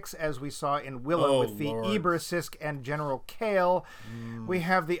critics, as we saw in Willow with the Eber, Sisk, and General Kale, we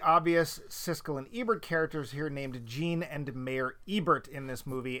have the obvious Siskel and Ebert characters here named Gene and Mayor Ebert in this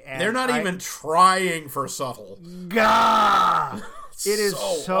movie. And they're not even trying for subtle. Gah! It is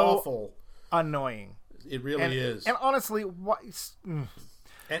so awful. Annoying. It really is. And honestly, and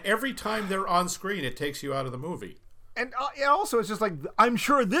every time they're on screen, it takes you out of the movie. And also, it's just like, I'm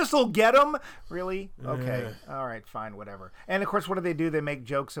sure this'll get them. Really? Okay. All right, fine, whatever. And of course, what do? They make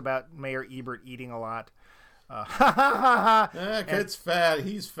jokes about Mayor Ebert eating a lot. Kid's fat.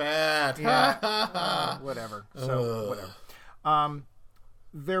 He's fat. Yeah. Whatever. So, whatever.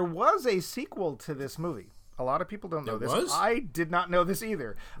 There was a sequel to this movie. A lot of people don't know this. Was? I did not know this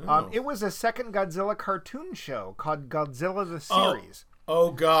either. It was a second Godzilla cartoon show called Godzilla the Series.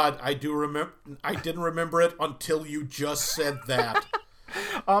 Oh God, I do remember. I didn't remember it until you just said that.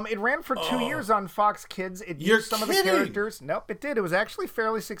 It ran for 2 years on Fox Kids. It used some of the characters. Nope, it did. It was actually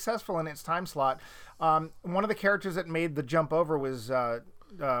fairly successful in its time slot. One of the characters that made the jump over was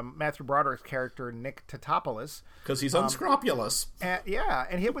Matthew Broderick's character, Nick Tatopoulos. Because he's unscrupulous.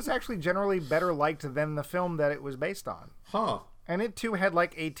 And he was actually generally better liked than the film that it was based on. Huh. And it, too, had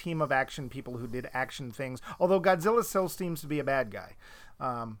like a team of action people who did action things. Although Godzilla still seems to be a bad guy.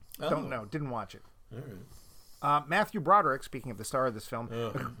 Don't know. Didn't watch it. All right. Matthew Broderick, speaking of the star of this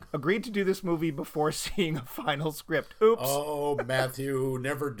film, agreed to do this movie before seeing a final script. Oops. Oh, Matthew,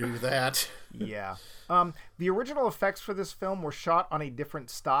 never do that. Yeah. The original effects for this film were shot on a different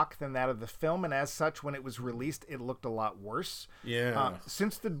stock than that of the film, and as such, when it was released, it looked a lot worse. Yeah.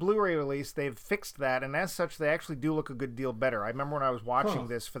 Since the Blu-ray release, they've fixed that, and as such, they actually do look a good deal better. I remember when I was watching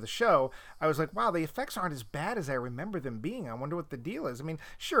this for the show, I was like, wow, the effects aren't as bad as I remember them being. I wonder what the deal is. I mean,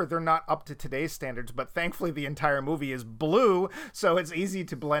 sure, they're not up to today's standards, but thankfully the entire movie is blue, so it's easy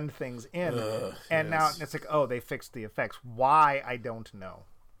to blend things in. And now it's like, oh, they fixed the effects. Why? I don't know.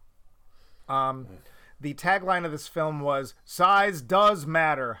 The tagline of this film was, size does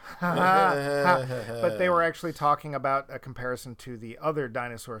matter. But they were actually talking about a comparison to the other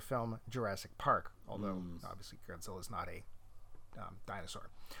dinosaur film, Jurassic Park, although obviously Godzilla is not a dinosaur.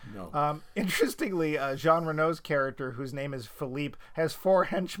 No. Interestingly, Jean Reno's character, whose name is Philippe, has 4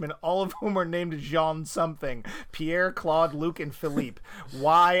 henchmen, all of whom are named Jean something. Pierre, Claude, Luc, and Philippe.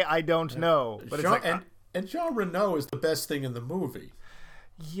 Why, I don't know. But Jean, it's like, and Jean Reno is the best thing in the movie.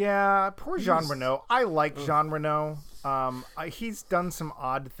 Yeah, poor Jean Reno. I like Jean Reno. He's done some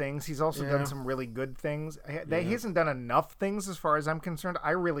odd things. He's also done some really good things. He hasn't done enough things as far as I'm concerned.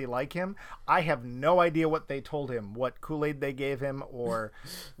 I really like him. I have no idea what they told him, what Kool-Aid they gave him, or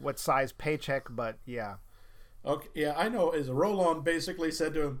what size paycheck, but yeah. Okay, yeah, I know. As Roland basically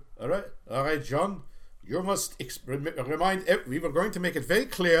said to him, all right, John, you must remind... We were going to make it very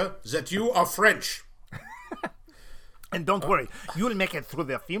clear that you are French. And don't worry, you'll make it through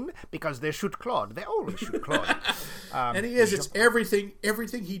the film because they shoot Claude. They always shoot Claude. And he is. It's everything.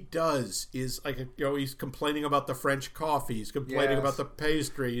 Everything he does is like, he's complaining about the French coffee. He's complaining about the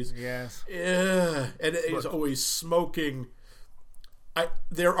pastries. Yes. Yeah. And he's always smoking.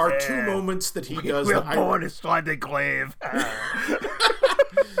 There are 2 moments that he does. We're born inside the grave.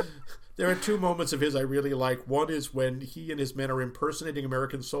 There are 2 moments of his I really like. One is when he and his men are impersonating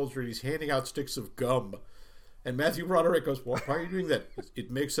American soldiers and he's handing out sticks of gum. And Matthew Broderick goes, why are you doing that?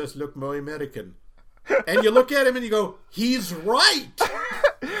 It makes us look more American. And you look at him and you go, he's right.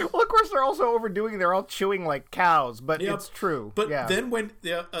 Well, of course, they're also overdoing. They're all chewing like cows, but it's true. But then when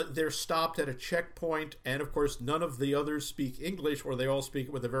they're stopped at a checkpoint, and of course none of the others speak English, or they all speak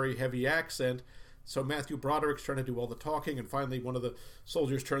it with a very heavy accent. So Matthew Broderick's trying to do all the talking, and finally one of the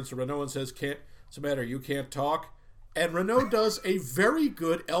soldiers turns to Renault and says, what's the matter? You can't talk? And Renault does a very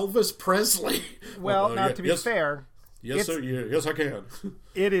good Elvis Presley. Well, now to be fair, yes, sir. Yes, I can.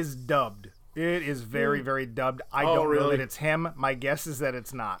 It is dubbed. It is very, very dubbed. I don't know really? that it's him. My guess is that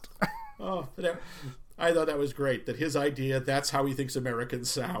it's not. I thought that was great. That his idea, that's how he thinks Americans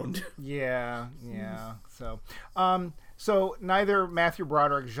sound. Yeah. So neither Matthew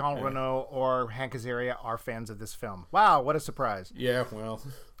Broderick, Jean Reno, or Hank Azaria are fans of this film. Wow, what a surprise. Yeah, well,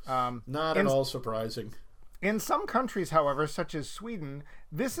 not at all surprising. In some countries, however, such as Sweden,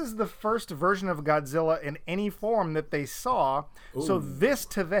 this is the first version of Godzilla in any form that they saw. Ooh. So this,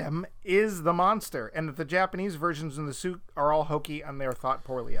 to them, is the monster. And that the Japanese versions in the suit are all hokey and they're thought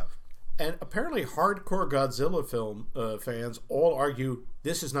poorly of. And apparently hardcore Godzilla film fans all argue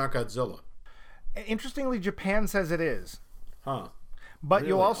this is not Godzilla. Interestingly, Japan says it is. Huh. But really?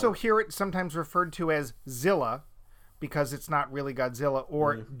 You'll also hear it sometimes referred to as Zilla, because it's not really Godzilla,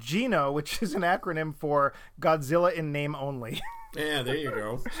 or GINO, which is an acronym for Godzilla in name only. Yeah, there you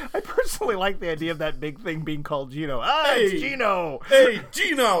go. I personally like the idea of that big thing being called GINO. It's GINO! Hey,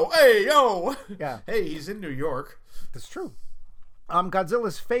 GINO! Hey, yo! Yeah. Hey, he's in New York. That's true.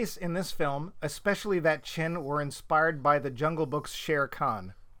 Godzilla's face in this film, especially that chin, were inspired by the Jungle Book's Shere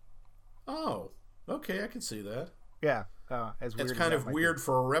Khan. Oh, okay, I can see that. Yeah. As weird it's kind as of weird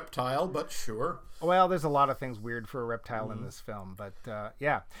for a reptile, but sure. Well, there's a lot of things weird for a reptile in this film, but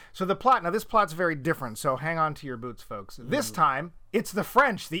yeah. So the plot, now this plot's very different, so hang on to your boots, folks. This time, it's the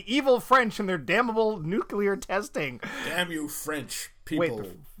French, the evil French and their damnable nuclear testing. Damn you French people.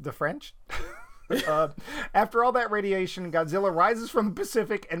 Wait, the French? After all that radiation, Godzilla rises from the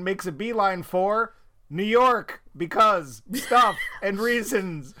Pacific and makes a beeline for New York, because stuff and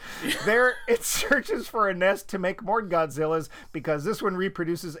reasons. There, it searches for a nest to make more Godzillas, because this one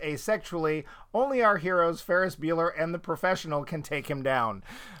reproduces asexually. Only our heroes, Ferris Bueller and the Professional, can take him down.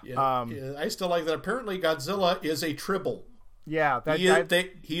 Yeah, I still like that. Apparently, Godzilla is a tribble. Yeah.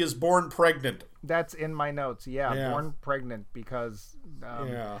 He is born pregnant. That's in my notes. Yeah. Born pregnant, because...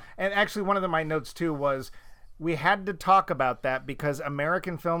 yeah. And actually, one of my notes, too, was... We had to talk about that because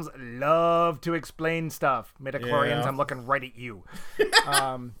American films love to explain stuff. Midichlorians, I'm looking right at you.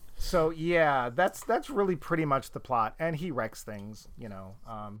 So yeah, that's really pretty much the plot, and he wrecks things. You know,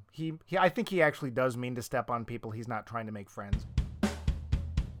 he I think he actually does mean to step on people. He's not trying to make friends.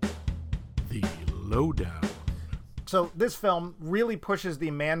 The Lowdown. So this film really pushes the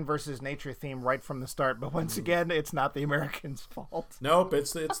man versus nature theme right from the start, but once again, it's not the Americans' fault. Nope,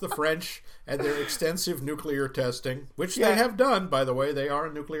 it's the French and their extensive nuclear testing, which they have done, by the way. They are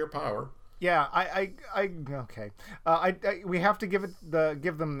a nuclear power. Yeah, okay. We have to give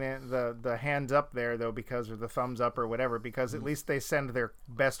them the hands up there though, because or the thumbs up or whatever, because at least they send their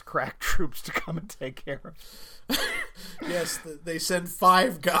best crack troops to come and take care of it. Yes, they send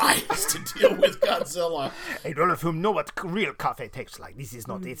 5 guys to deal with Godzilla. Hey, none of whom know what real coffee tastes like. This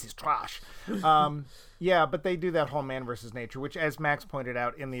is trash. Yeah, but they do that whole man versus nature, which, as Max pointed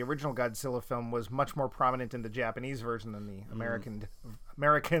out, in the original Godzilla film was much more prominent in the Japanese version than the American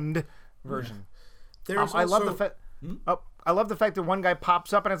version. There's I love the fact. I love the fact that one guy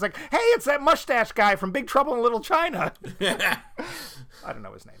pops up and it's like, "Hey, it's that mustache guy from Big Trouble in Little China." I don't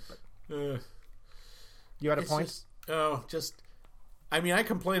know his name, but you had a point. I mean, I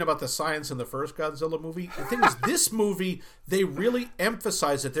complain about the science in the first Godzilla movie. The thing is, this movie, they really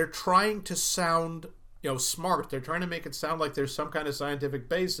emphasize it. They're trying to sound, smart. They're trying to make it sound like there's some kind of scientific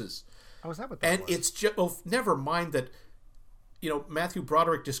basis. Oh, is that what that was? And it's just, never mind that, Matthew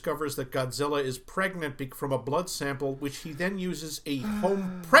Broderick discovers that Godzilla is pregnant from a blood sample, which he then uses a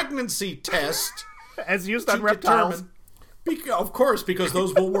home pregnancy test. As used on reptiles. Of course, because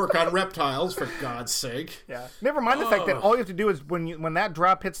those will work on reptiles, for God's sake. Yeah. Never mind the fact that all you have to do is when that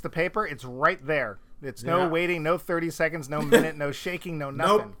drop hits the paper, it's right there. It's no waiting, no 30 seconds, no minute, no shaking, no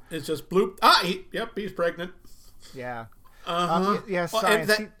nothing. Nope. It's just bloop. He's pregnant. Yeah.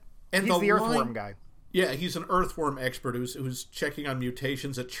 Science. He's the earthworm guy. Yeah, he's an earthworm expert who's checking on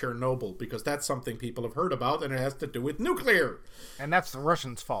mutations at Chernobyl, because that's something people have heard about, and it has to do with nuclear. And that's the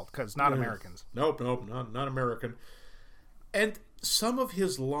Russians' fault, because not Americans. Nope, not American. And some of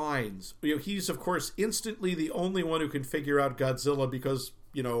his lines, he's, of course, instantly the only one who can figure out Godzilla because,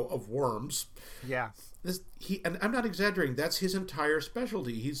 of worms. Yeah. And I'm not exaggerating, that's his entire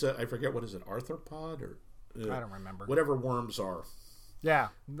specialty. He's I forget, what is it, arthropod? Or I don't remember. Whatever worms are. Yeah.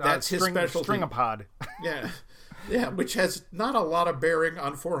 That's his specialty. Stringopod. Yeah, which has not a lot of bearing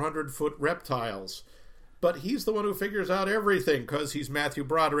on 400-foot reptiles. But he's the one who figures out everything, because he's Matthew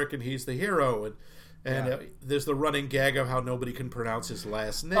Broderick and he's the hero. And And there's the running gag of how nobody can pronounce his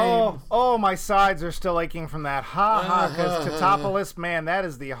last name. Oh, my sides are still aching from that. Because Tatopoulos, man, that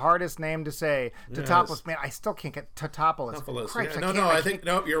is the hardest name to say. Tatopoulos, man, I still can't get Tatopoulos. Christ, I think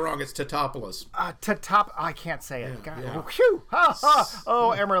you're wrong. It's Tatopoulos. I can't say it. God, yeah. Whew,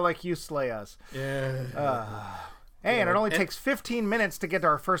 Oh, Emmerich, you slay us. Yeah. Hey, and it only takes 15 minutes to get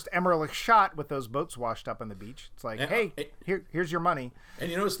our first Emmerich shot with those boats washed up on the beach. It's like, here's your money. And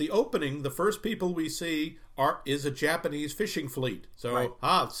you notice the opening, the first people we see is a Japanese fishing fleet. So,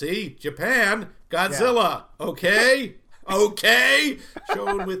 see, Japan, Godzilla, okay?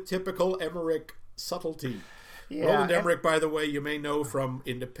 Shown with typical Emmerich subtlety. Yeah, Roland Emmerich, by the way, you may know from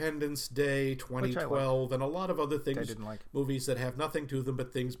Independence Day, 2012, and a lot of other things, I didn't like. Movies that have nothing to them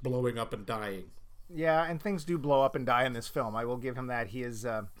but things blowing up and dying. Yeah, and things do blow up and die in this film. I will give him that. He is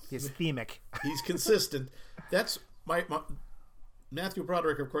themic. He's consistent. That's my Matthew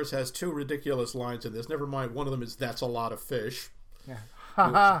Broderick, of course, has two ridiculous lines in this. Never mind, one of them is "That's a lot of fish." Yeah.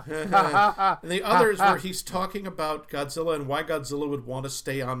 And the other is where he's talking about Godzilla and why Godzilla would want to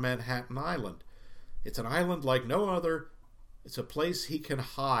stay on Manhattan Island. It's an island like no other. It's a place he can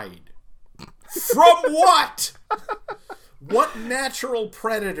hide. From what? What natural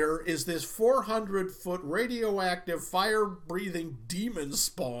predator is this 400-foot radioactive, fire-breathing demon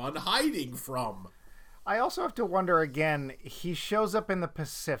spawn hiding from? I also have to wonder again, he shows up in the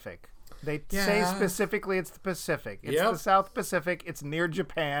Pacific. They say specifically it's the Pacific. It's the South Pacific. It's near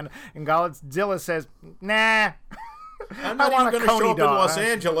Japan. And Godzilla says, nah. I'm not even going to show up in Los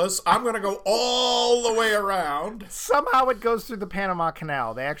Angeles. I'm going to go all the way around. Somehow it goes through the Panama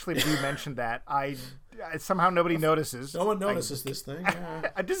Canal. They actually do mention that. Somehow nobody notices. No one notices this thing.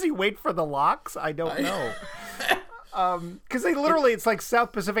 Yeah. Does he wait for the locks? I don't know. Because they literally, it's like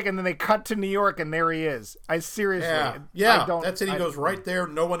South Pacific, and then they cut to New York, and there he is. Seriously. That's it. He goes right there.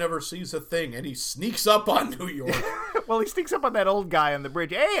 No one ever sees a thing, and he sneaks up on New York. Well, he sneaks up on that old guy on the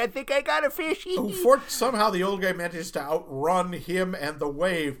bridge. Hey, I think I got a fish. Somehow the old guy manages to outrun him and the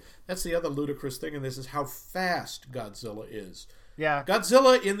wave. That's the other ludicrous thing in this, is how fast Godzilla is. Yeah.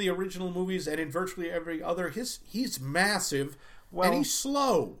 Godzilla in the original movies and in virtually every other, he's massive and he's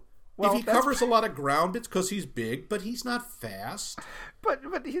slow. If he covers a lot of ground, it's because he's big, but he's not fast. But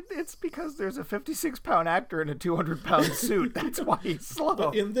it's because there's a 56-pound actor in a 200-pound suit. That's why he's slow.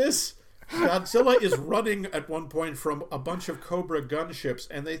 But in this, Godzilla is running at one point from a bunch of Cobra gunships,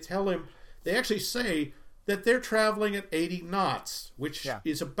 and they actually say that they're traveling at 80 knots, which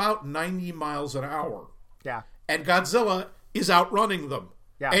is about 90 miles an hour. Yeah. And Godzilla is outrunning them.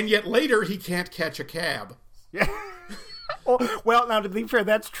 Yeah. And yet later he can't catch a cab. Yeah. Well, now to be fair,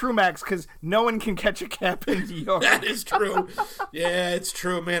 that's true, Max, because no one can catch a cab in New York. That is true. Yeah, it's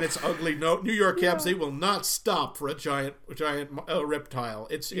true, man. It's ugly. No, New York cabs, they will not stop for a giant reptile.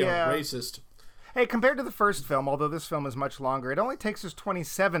 It's racist. Hey, compared to the first film, although this film is much longer, it only takes us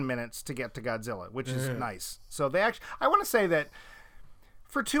 27 minutes to get to Godzilla, which is nice. So I want to say that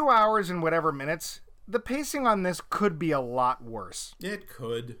for 2 hours and whatever minutes, the pacing on this could be a lot worse. It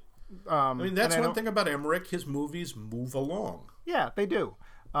could. That's one thing about Emmerich. His movies move along. Yeah, they do.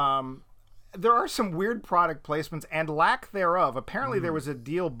 There are some weird product placements and lack thereof. Apparently, there was a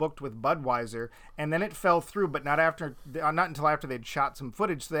deal booked with Budweiser, and then it fell through, but not until after they'd shot some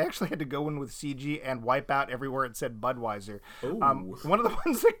footage. So they actually had to go in with CG and wipe out everywhere it said Budweiser. One of the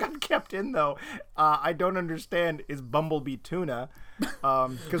ones that got kept in, though, I don't understand, is Bumblebee Tuna.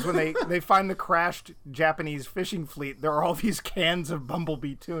 Because when they find the crashed Japanese fishing fleet, there are all these cans of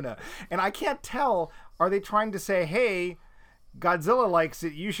Bumblebee Tuna. And I can't tell, are they trying to say, hey, Godzilla likes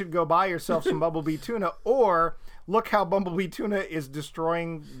it, you should go buy yourself some Bumblebee Tuna, or look how Bumblebee Tuna is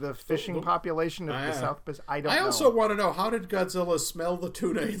destroying the fishing population of the South Pacific. I don't know. I also want to know, how did Godzilla smell the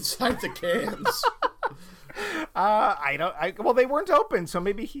tuna inside the cans? Well, they weren't open, so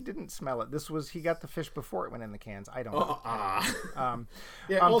maybe he didn't smell it. He got the fish before it went in the cans. I don't know. On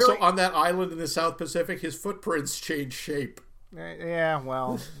that island in the South Pacific, his footprints change shape. Yeah,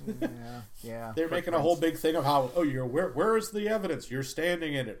 well, yeah. They're making a whole big thing of how, where is the evidence? You're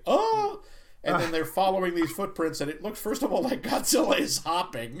standing in it. Oh! And then they're following these footprints, and it looks, first of all, like Godzilla is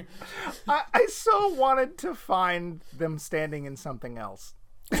hopping. I so wanted to find them standing in something else.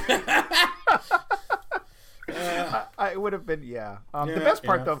 I would have been, the best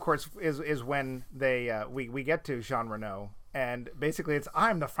part, though, of course, is when we get to Jean Reno. And basically,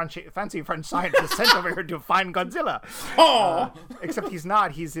 I'm the fancy French scientist sent over here to find Godzilla. Except he's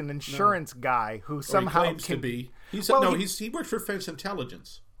not. He's an insurance guy who somehow claims to be. He works for Defense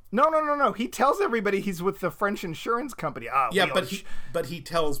Intelligence. No. He tells everybody he's with the French insurance company. Yeah, but he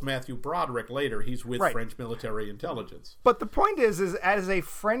tells Matthew Broderick later he's with French military intelligence. But the point is as a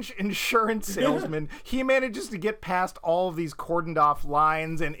French insurance salesman, he manages to get past all of these cordoned off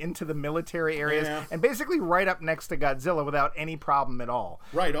lines and into the military areas and basically right up next to Godzilla without any problem at all.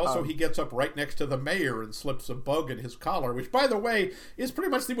 Right. Also, he gets up right next to the mayor and slips a bug in his collar, which, by the way, is pretty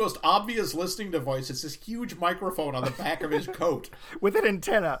much the most obvious listening device. It's this huge microphone on the back of his coat. With an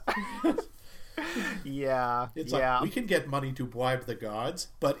antenna. Yeah. It's like, we can get money to bribe the gods,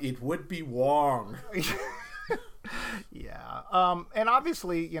 but it would be wrong. Yeah. And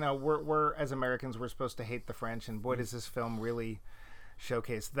obviously, we're as Americans, we're supposed to hate the French, and boy, does this film really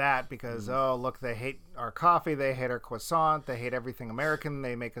showcase that, because look, they hate our coffee, they hate our croissant, they hate everything American,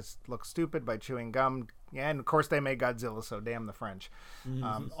 they make us look stupid by chewing gum, and of course they made Godzilla, so damn the French.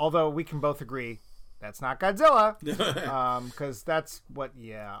 Although we can both agree that's not Godzilla, because that's what.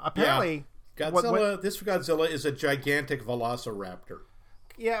 Apparently, Godzilla. This Godzilla is a gigantic velociraptor.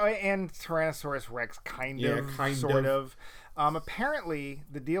 Yeah, and Tyrannosaurus Rex, kind of. Apparently,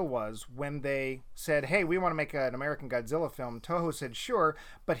 the deal was when they said, "Hey, we want to make an American Godzilla film," Toho said, "Sure,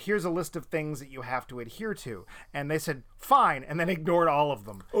 but here's a list of things that you have to adhere to," and they said, "Fine," and then ignored all of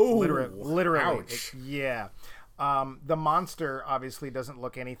them. Oh, literally. Ouch. Yeah. The monster obviously doesn't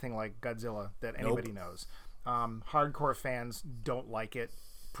look anything like Godzilla that anybody knows. Hardcore fans don't like it.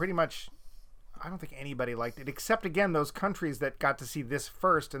 Pretty much, I don't think anybody liked it, except, again, those countries that got to see this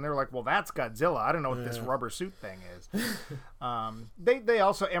first, and they're like, well, that's Godzilla. I don't know what this rubber suit thing is. They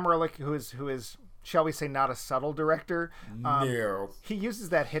also, Emmerich, who is, shall we say, not a subtle director, he uses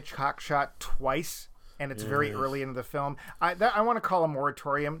that Hitchcock shot twice, and it's very early into the film. I want to call a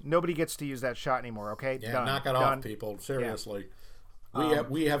moratorium. Nobody gets to use that shot anymore, okay? Yeah, Done. knock it off, people. Seriously. Yeah.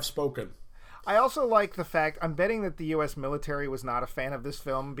 We have spoken. I also like the fact, I'm betting that the U.S. military was not a fan of this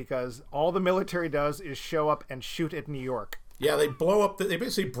film, because all the military does is show up and shoot at New York. Yeah, they blow up, they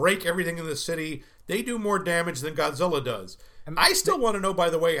basically break everything in the city. They do more damage than Godzilla does. And I still want to know, by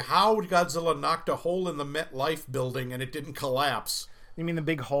the way, how Godzilla knocked a hole in the MetLife building and it didn't collapse. You mean the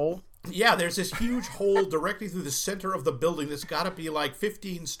big hole? Yeah, there's this huge hole directly through the center of the building that's got to be like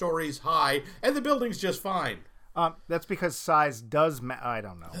 15 stories high, and the building's just fine. That's because size does I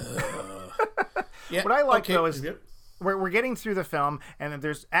don't know. Yeah, what I like, though, is we're getting through the film, and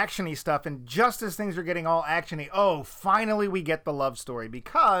there's action-y stuff, and just as things are getting all action-y, finally we get the love story,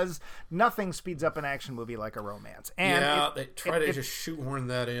 because nothing speeds up an action movie like a romance. And they try to just shoehorn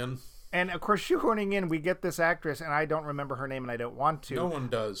that in. And, of course, shoehorning in, we get this actress, and I don't remember her name, and I don't want to. No one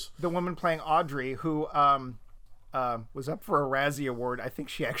does. The woman playing Audrey, who was up for a Razzie Award. I think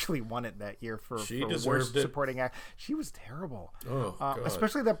she actually won it that year for worst supporting act. She was terrible. Oh, God.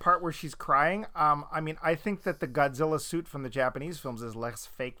 Especially that part where she's crying. I think that the Godzilla suit from the Japanese films is less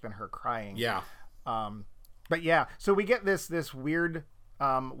fake than her crying. Yeah. But yeah, so we get this weird...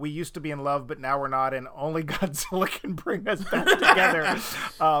 we used to be in love, but now we're not, and only Godzilla can bring us back together.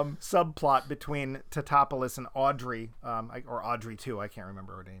 Subplot between Tatopoulos and Audrey, or Audrey too. I can't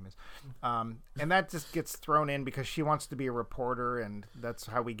remember what her name is. And that just gets thrown in because she wants to be a reporter, and that's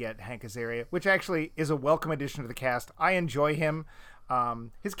how we get Hank Azaria, which actually is a welcome addition to the cast. I enjoy him.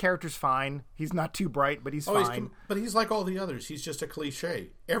 His character's fine. He's not too bright, but he's fine. But he's like all the others. He's just a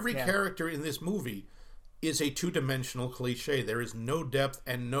cliche. Every character in this movie is a two-dimensional cliche. There is no depth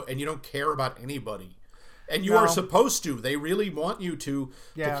and you don't care about anybody. And you are supposed to. They really want you to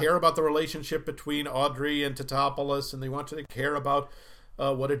care about the relationship between Audrey and Tatopoulos, and they want you to care about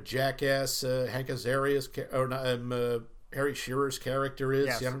what a jackass Hank Azaria's Harry Shearer's character is.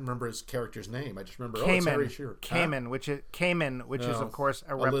 Yes. See, I don't remember his character's name. I just remember it's Harry Shearer. Cayman, which is of course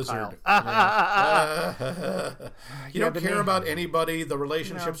a reptile. Lizard. You don't care about anybody. The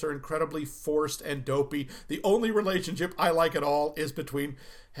relationships are incredibly forced and dopey. The only relationship I like at all is between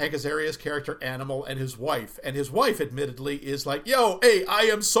Hank Azaria's character Animal and his wife. And his wife, admittedly, is like, yo, hey, I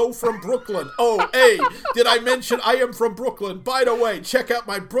am so from Brooklyn. Oh, hey, did I mention I am from Brooklyn? By the way, check out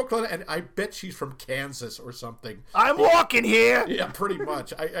my Brooklyn. And I bet she's from Kansas or something. I'm walking here. Yeah, pretty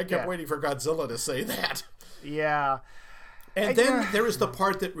much. I kept waiting for Godzilla to say that. Yeah. And then there is the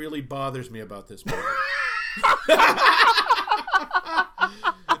part that really bothers me about this movie.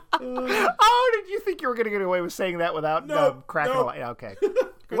 Did you think you were going to get away with saying that without cracking a light? Okay.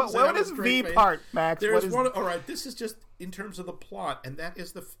 What is the part, Max? All right, this is just in terms of the plot, and that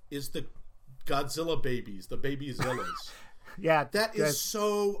is the Godzilla babies, the baby Zillas. Yeah. That is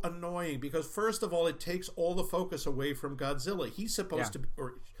so annoying because, first of all, it takes all the focus away from Godzilla. He's supposed to be,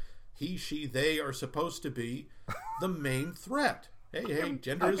 or he, she, they are supposed to be the main threat. Hey,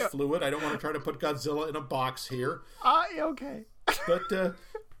 gender is fluid. I don't want to try to put Godzilla in a box here. Okay. But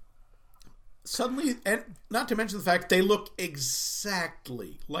Suddenly, and not to mention the fact they look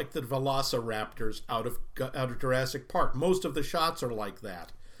exactly like the Velociraptors out of Jurassic Park. Most of the shots are like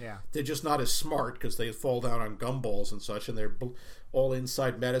that. Yeah. They're just not as smart because they fall down on gumballs and such, and they're all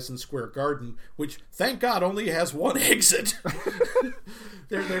inside Madison Square Garden, which, thank God, only has one exit.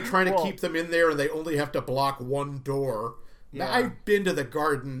 they're trying to keep them in there, and they only have to block one door. Yeah. Now, I've been to the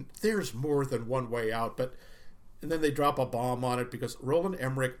garden. There's more than one way out, but... And then they drop a bomb on it because Roland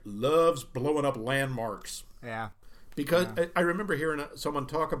Emmerich loves blowing up landmarks. Yeah. Because I remember hearing someone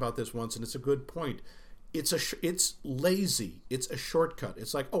talk about this once, and it's a good point. It's lazy. It's a shortcut.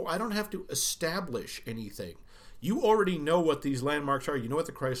 It's like, oh, I don't have to establish anything. You already know what these landmarks are. You know what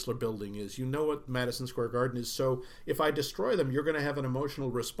the Chrysler Building is. You know what Madison Square Garden is. So if I destroy them, you're going to have an emotional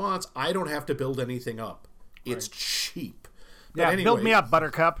response. I don't have to build anything up. It's cheap. But Yeah, anyway, build me up,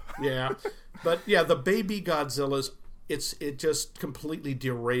 Buttercup. Yeah. But yeah, the baby Godzillas, it just completely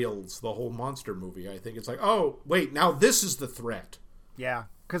derails the whole monster movie. I think it's like, oh, wait, now this is the threat. Yeah,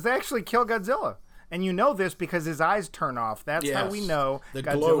 because they actually kill Godzilla. And you know this because his eyes turn off. That's how we know the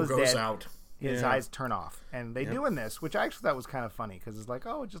Godzilla's glow goes dead. out. His eyes turn off. And they do in this, which I actually thought was kind of funny because it's like,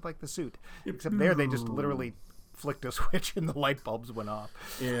 oh, just like the suit. Except there they just literally flicked a switch and the light bulbs went off.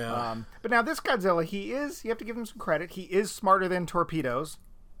 Yeah. But now this Godzilla, you have to give him some credit. He is smarter than torpedoes.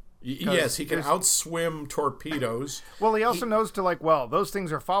 Yes, he can outswim torpedoes. Well, he also knows to those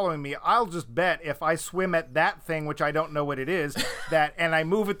things are following me. I'll just bet if I swim at that thing, which I don't know what it is, and I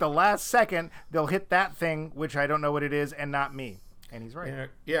move at the last second, they'll hit that thing, which I don't know what it is, and not me. And he's right.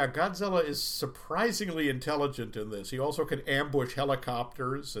 Yeah, Godzilla is surprisingly intelligent in this. He also can ambush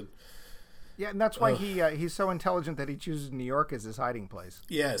helicopters and... Yeah, and that's why he's so intelligent that he chooses New York as his hiding place.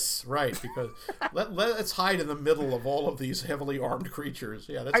 Yes, right, because let's hide in the middle of all of these heavily armed creatures.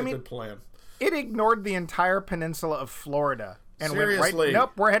 Yeah, that's a good plan. It ignored the entire peninsula of Florida and Seriously. went right,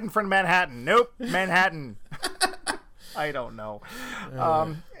 nope, we're heading for Manhattan. Nope, Manhattan. I don't know.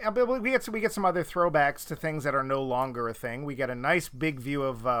 But we get some other throwbacks to things that are no longer a thing. We get a nice big view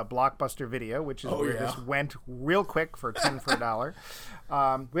of Blockbuster Video, which is where this went real quick for 10 for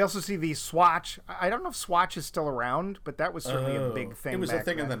 $1. We also see the Swatch. I don't know if Swatch is still around, but that was certainly a big thing. It was back a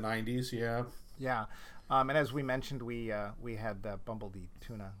thing then. in the 90s, yeah. Yeah. And as we mentioned, we had Bumblebee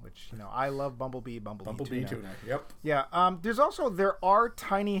tuna, which, I love Bumblebee tuna. Yep. Yeah. There are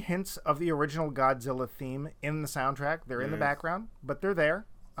tiny hints of the original Godzilla theme in the soundtrack. They're in the background, but they're there.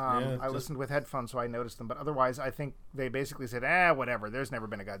 I listened with headphones, so I noticed them. But otherwise, I think they basically said, whatever. There's never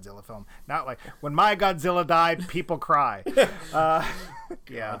been a Godzilla film. Not like, when my Godzilla died, people cry.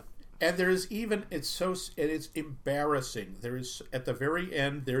 Yeah. And there is even, it's embarrassing. There is, at the very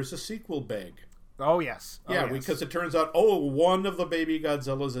end, there's a sequel beg. Oh, yes. Because it turns out, one of the baby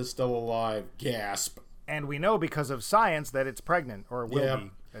Godzillas is still alive. Gasp. And we know because of science that it's pregnant, or will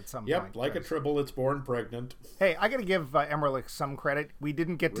be at some point. Yep, like a tribble, it's born pregnant. Hey, I got to give Emmerich some credit. We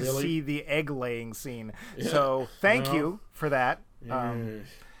didn't get to see the egg-laying scene. So thank you for that.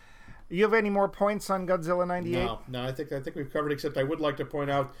 You have any more points on Godzilla 98? No, I think we've covered, except I would like to point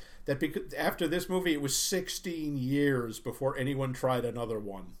out that because after this movie, it was 16 years before anyone tried another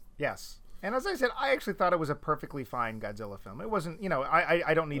one. Yes. And as I said, I actually thought it was a perfectly fine Godzilla film. It wasn't,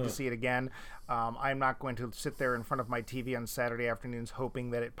 I don't need to see it again. I'm not going to sit there in front of my TV on Saturday afternoons hoping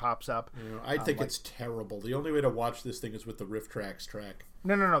that it pops up. I think it's terrible. The only way to watch this thing is with the Riff Tracks track.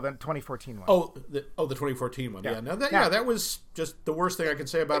 No, the 2014 one. The 2014 one. Yeah. That was just the worst thing I can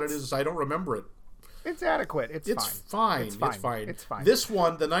say about it is I don't remember it. It's adequate. It's fine. It's fine. This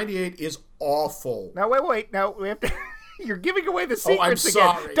one, the 98, is awful. Now, wait. Now, we have to... You're giving away the secrets I'm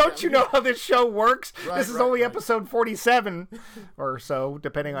sorry. again. Don't you know how this show works? Right, this is only episode 47 or so,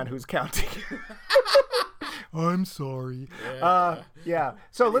 depending on who's counting. I'm sorry. Yeah.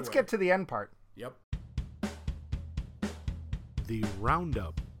 So let's get to the end part. Yep. The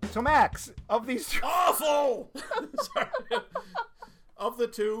Roundup. So Max, of these... Awful! Sorry. Of the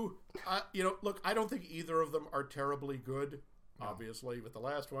two, look, I don't think either of them are terribly good, obviously, with the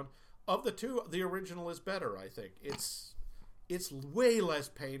last one. Of the two, the original is better, I think. It's way less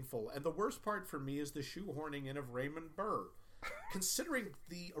painful. And the worst part for me is the shoehorning in of Raymond Burr. Considering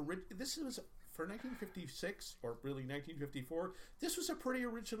this was for 1956, or really 1954, this was a pretty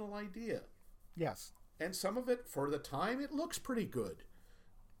original idea. Yes. And some of it, for the time, it looks pretty good.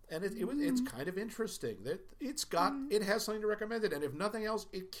 And it's kind of interesting. It has something to recommend it. And if nothing else,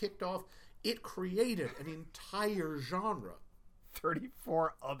 it created an entire genre.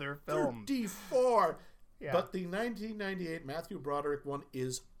 34 other films. 34! Yeah. But the 1998 Matthew Broderick one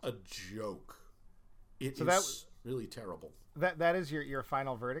is a joke. It is really terrible. That is your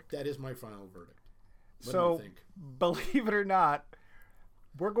final verdict? That is my final verdict. What so, do you think? Believe it or not,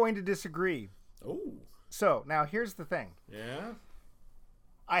 we're going to disagree. Oh. So now here's the thing. Yeah?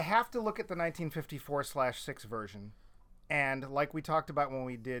 I have to look at the 1954/6 version, and like we talked about when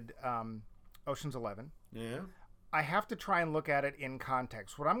we did Ocean's 11, Yeah? I have to try and look at it in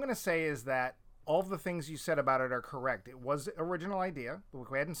context. What I'm going to say is that all of the things you said about it are correct. It was an original idea.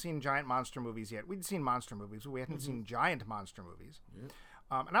 We hadn't seen giant monster movies yet. We'd seen monster movies, but we hadn't seen giant monster movies.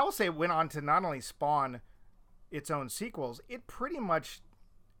 Yeah. And I will say it went on to not only spawn its own sequels, it pretty much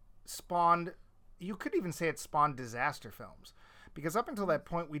spawned, you could even say it spawned disaster films. Because up until that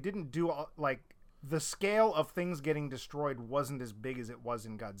point, we didn't do, like, the scale of things getting destroyed wasn't as big as it was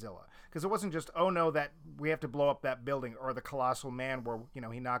in Godzilla. Because it wasn't just, oh no, that we have to blow up that building, or the Colossal Man where, you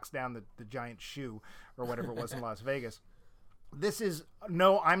know, he knocks down the giant shoe, or whatever it was in Las Vegas. This is,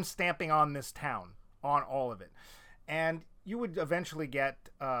 no, I'm stamping on this town, on all of it. And you would eventually get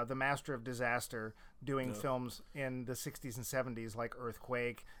the Master of Disaster doing films in the 60s and 70s like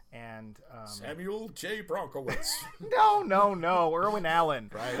Earthquake and... Samuel J. Bronkowitz. No. Irwin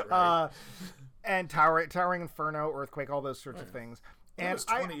Allen. Right. And Towering Inferno, Earthquake, all those sorts of things. That And was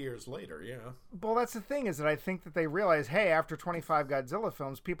 20 years later, yeah. well, that's the thing, is that I think that they realize, hey, after 25 Godzilla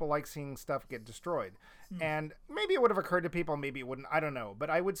films, people like seeing stuff get destroyed. And maybe it would have occurred to people, maybe it wouldn't, I don't know.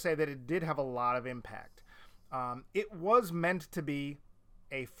 But I would say that it did have a lot of impact. It was meant to be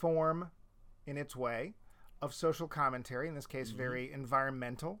a form, in its way, of social commentary, in this case, very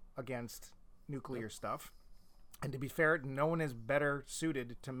environmental against nuclear stuff. And to be fair, no one is better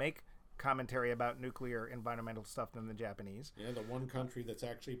suited to make commentary about nuclear environmental stuff than the Japanese. Yeah, the one country that's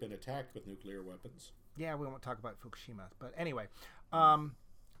actually been attacked with nuclear weapons. Yeah, we won't talk about Fukushima. But anyway,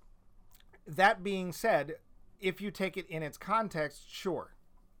 that being said, if you take it in its context, sure.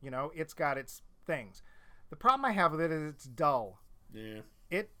 You know, it's got its things. The problem I have with it is it's dull. Yeah.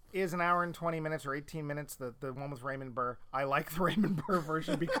 It is an hour and 20 minutes or 18 minutes, the one with Raymond Burr. I like the Raymond Burr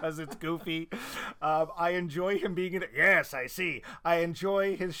version because it's goofy. I enjoy him being in it. Yes, I see. I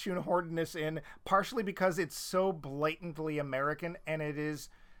enjoy his shoehornedness in, partially because it's so blatantly American, and it is...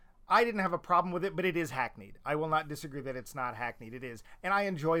 I didn't have a problem with it, but it is hackneyed. I will not disagree that it's not hackneyed. It is. And I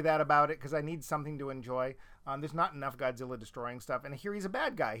enjoy that about it because I need something to enjoy. There's not enough Godzilla destroying stuff. And here he's a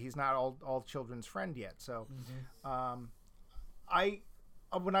bad guy. He's not all children's friend yet. So when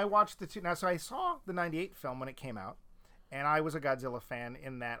I watched the two... Now, so I saw the 98 film when it came out. And I was a Godzilla fan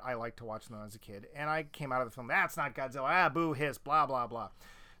in that I liked to watch them as a kid. And I came out of the film, that's not Godzilla. Ah, boo, hiss, blah, blah, blah.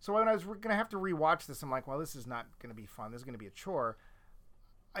 So when I was going to have to rewatch this, I'm like, well, this is not going to be fun. This is going to be a chore.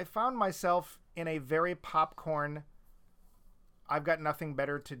 I found myself in a very popcorn, I've got nothing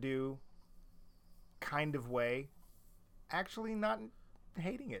better to do kind of way, actually not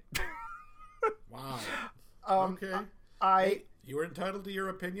hating it. Wow. Okay. Hey, you were entitled to your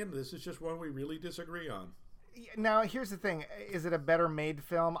opinion. This is just one we really disagree on. Now, here's the thing. Is it a better made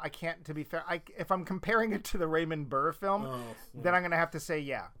film? I can't, to be fair. if I'm comparing it to the Raymond Burr film, then I'm going to have to say,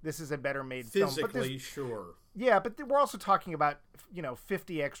 yeah, this is a better made film. Physically, sure. Yeah, but we're also talking about,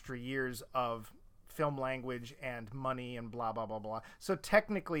 50 extra years of film language and money and blah, blah, blah, blah. So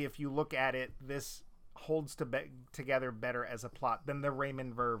technically, if you look at it, this holds together better as a plot than the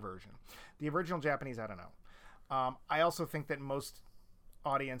Raymond Burr version. The original Japanese, I don't know. I also think that most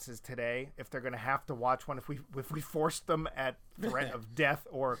audiences today, if they're going to have to watch one, if we forced them at threat of death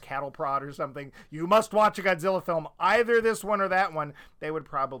or cattle prod or something, you must watch a Godzilla film, either this one or that one, they would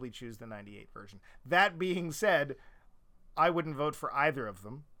probably choose the 98 version. That being said, I wouldn't vote for either of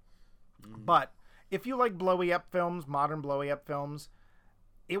them. But if you like blowy up films, modern blowy up films,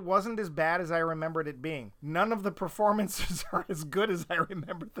 it wasn't as bad as I remembered it being. None of the performances are as good as I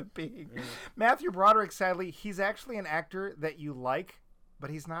remember them being. Matthew Broderick, sadly, he's actually an actor that you like, but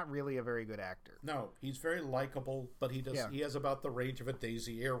he's not really a very good actor. No, he's very likable, but he has about the range of a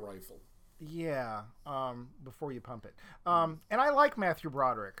Daisy air rifle. Yeah, before you pump it. And I like Matthew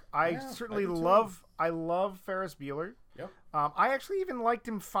Broderick. I love Ferris Bueller. Yep. I actually even liked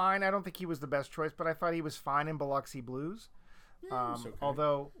him fine. I don't think he was the best choice, but I thought he was fine in Biloxi Blues. Yeah, okay.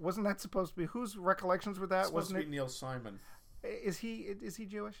 Although, wasn't that supposed to be... Whose recollections were that? Supposed wasn't to be Neil Simon. Is he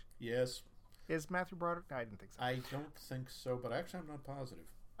Jewish? Yes. Is Matthew Broderick? No, I didn't think so. I don't think so, but actually I'm not positive.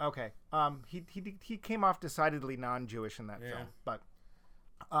 Okay. He came off decidedly non-Jewish in that film, but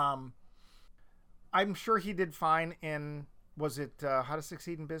I'm sure he did fine in... Was it How to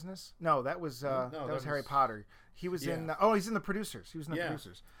Succeed in Business? No, that was that was Harry Potter. He was in... he's in The Producers. He was in The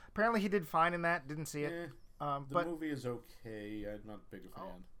Producers. Apparently he did fine in that. Didn't see it. The movie is okay. I'm not a big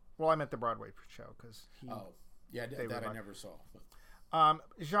fan. Well, I meant the Broadway show because that I never saw.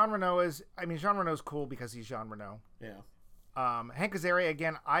 Jean Reno is... Jean Reno's cool because he's Jean Reno. Yeah. Hank Azaria,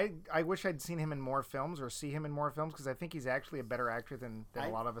 again, I wish I'd seen him in more films or see him in more films because I think he's actually a better actor than a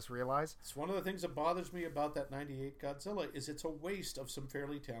lot of us realize. It's one of the things that bothers me about that 98 Godzilla is it's a waste of some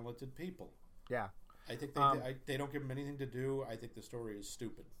fairly talented people. Yeah. I think they don't give him anything to do. I think the story is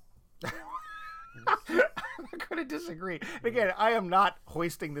stupid. I'm going to disagree. Again, I am not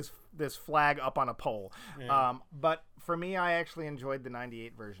hoisting this flag up on a pole. Yeah. But for me, I actually enjoyed the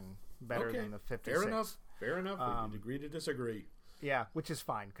 98 version better than the 56. Fair enough. We can agree to disagree. Yeah, which is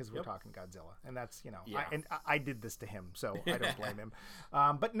fine because we're talking Godzilla. And that's, I did this to him, so I don't blame him.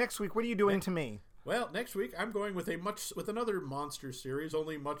 But next week, what are you doing to me? Well, next week, I'm going with another monster series,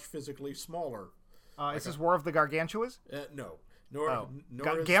 only much physically smaller. Is this War of the Gargantuas? No. Nor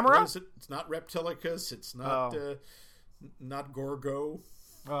Gamera? It's not Reptilicus. It's not not Gorgo.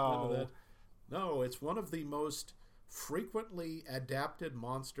 Oh. No, it's one of the most frequently adapted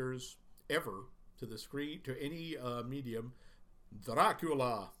monsters ever to the screen, to any medium.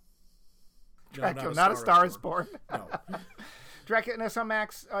 Dracula. Dracula, not A Star Is Born. No. Dracula. Now, so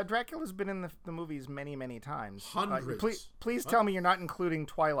Max, Dracula's been in the movies many, many times. Hundreds. Please tell me you're not including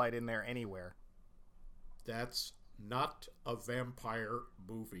Twilight in there anywhere. That's not a vampire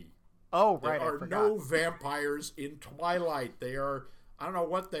movie. Oh, right. There are no vampires in Twilight. They are, I don't know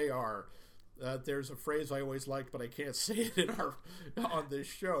what they are. There's a phrase I always liked, but I can't say it on this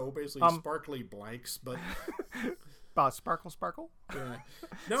show. Basically, sparkly blanks, but Sparkle? Yeah.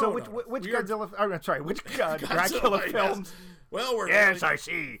 No, so which Godzilla? I'm sorry, which Dracula films? Yes. Well, I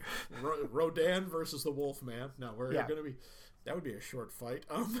see. Rodan versus the Wolfman. No, we're going to be. That would be a short fight.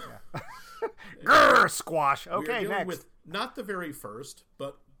 Grr, squash. Okay, next. With not the very first,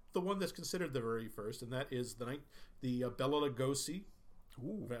 but the one that's considered the very first, and that is the Bela Lugosi.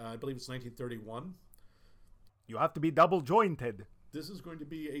 Ooh. I believe it's 1931. You have to be double jointed. This is going to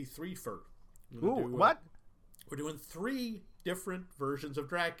be a threefer. What? We're doing 3 different versions of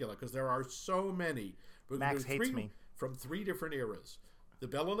Dracula because there are so many. Max hates me. From 3 different eras. The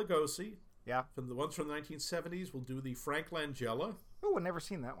Bela Lugosi. Yeah. From the ones from the 1970s, we'll do the Frank Langella. Oh, I've never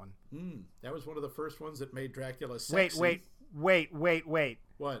seen that one. That was one of the first ones that made Dracula sexy. Wait.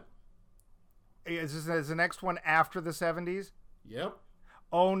 What? Is the next one after the 70s? Yep.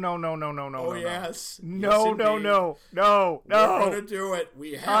 Oh, no. Oh, yes. No. We're going to do it.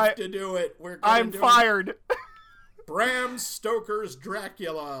 We have to do it. I'm fired. Bram Stoker's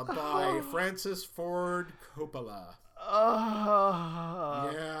Dracula by Francis Ford Coppola.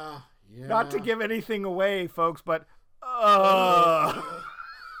 Yeah. Not to give anything away, folks, but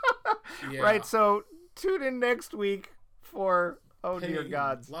Right, so tune in next week for dear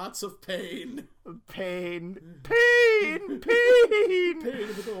gods. Lots of pain. Pain of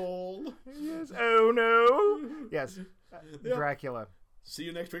it all. Yes. Oh no. Yes. Yep. Dracula. See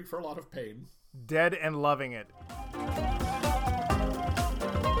you next week for a lot of pain. Dead and loving it.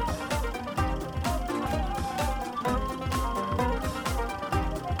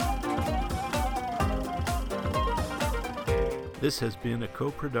 This has been a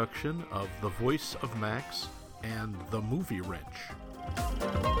co-production of The Voice of Max and The Movie Wrench.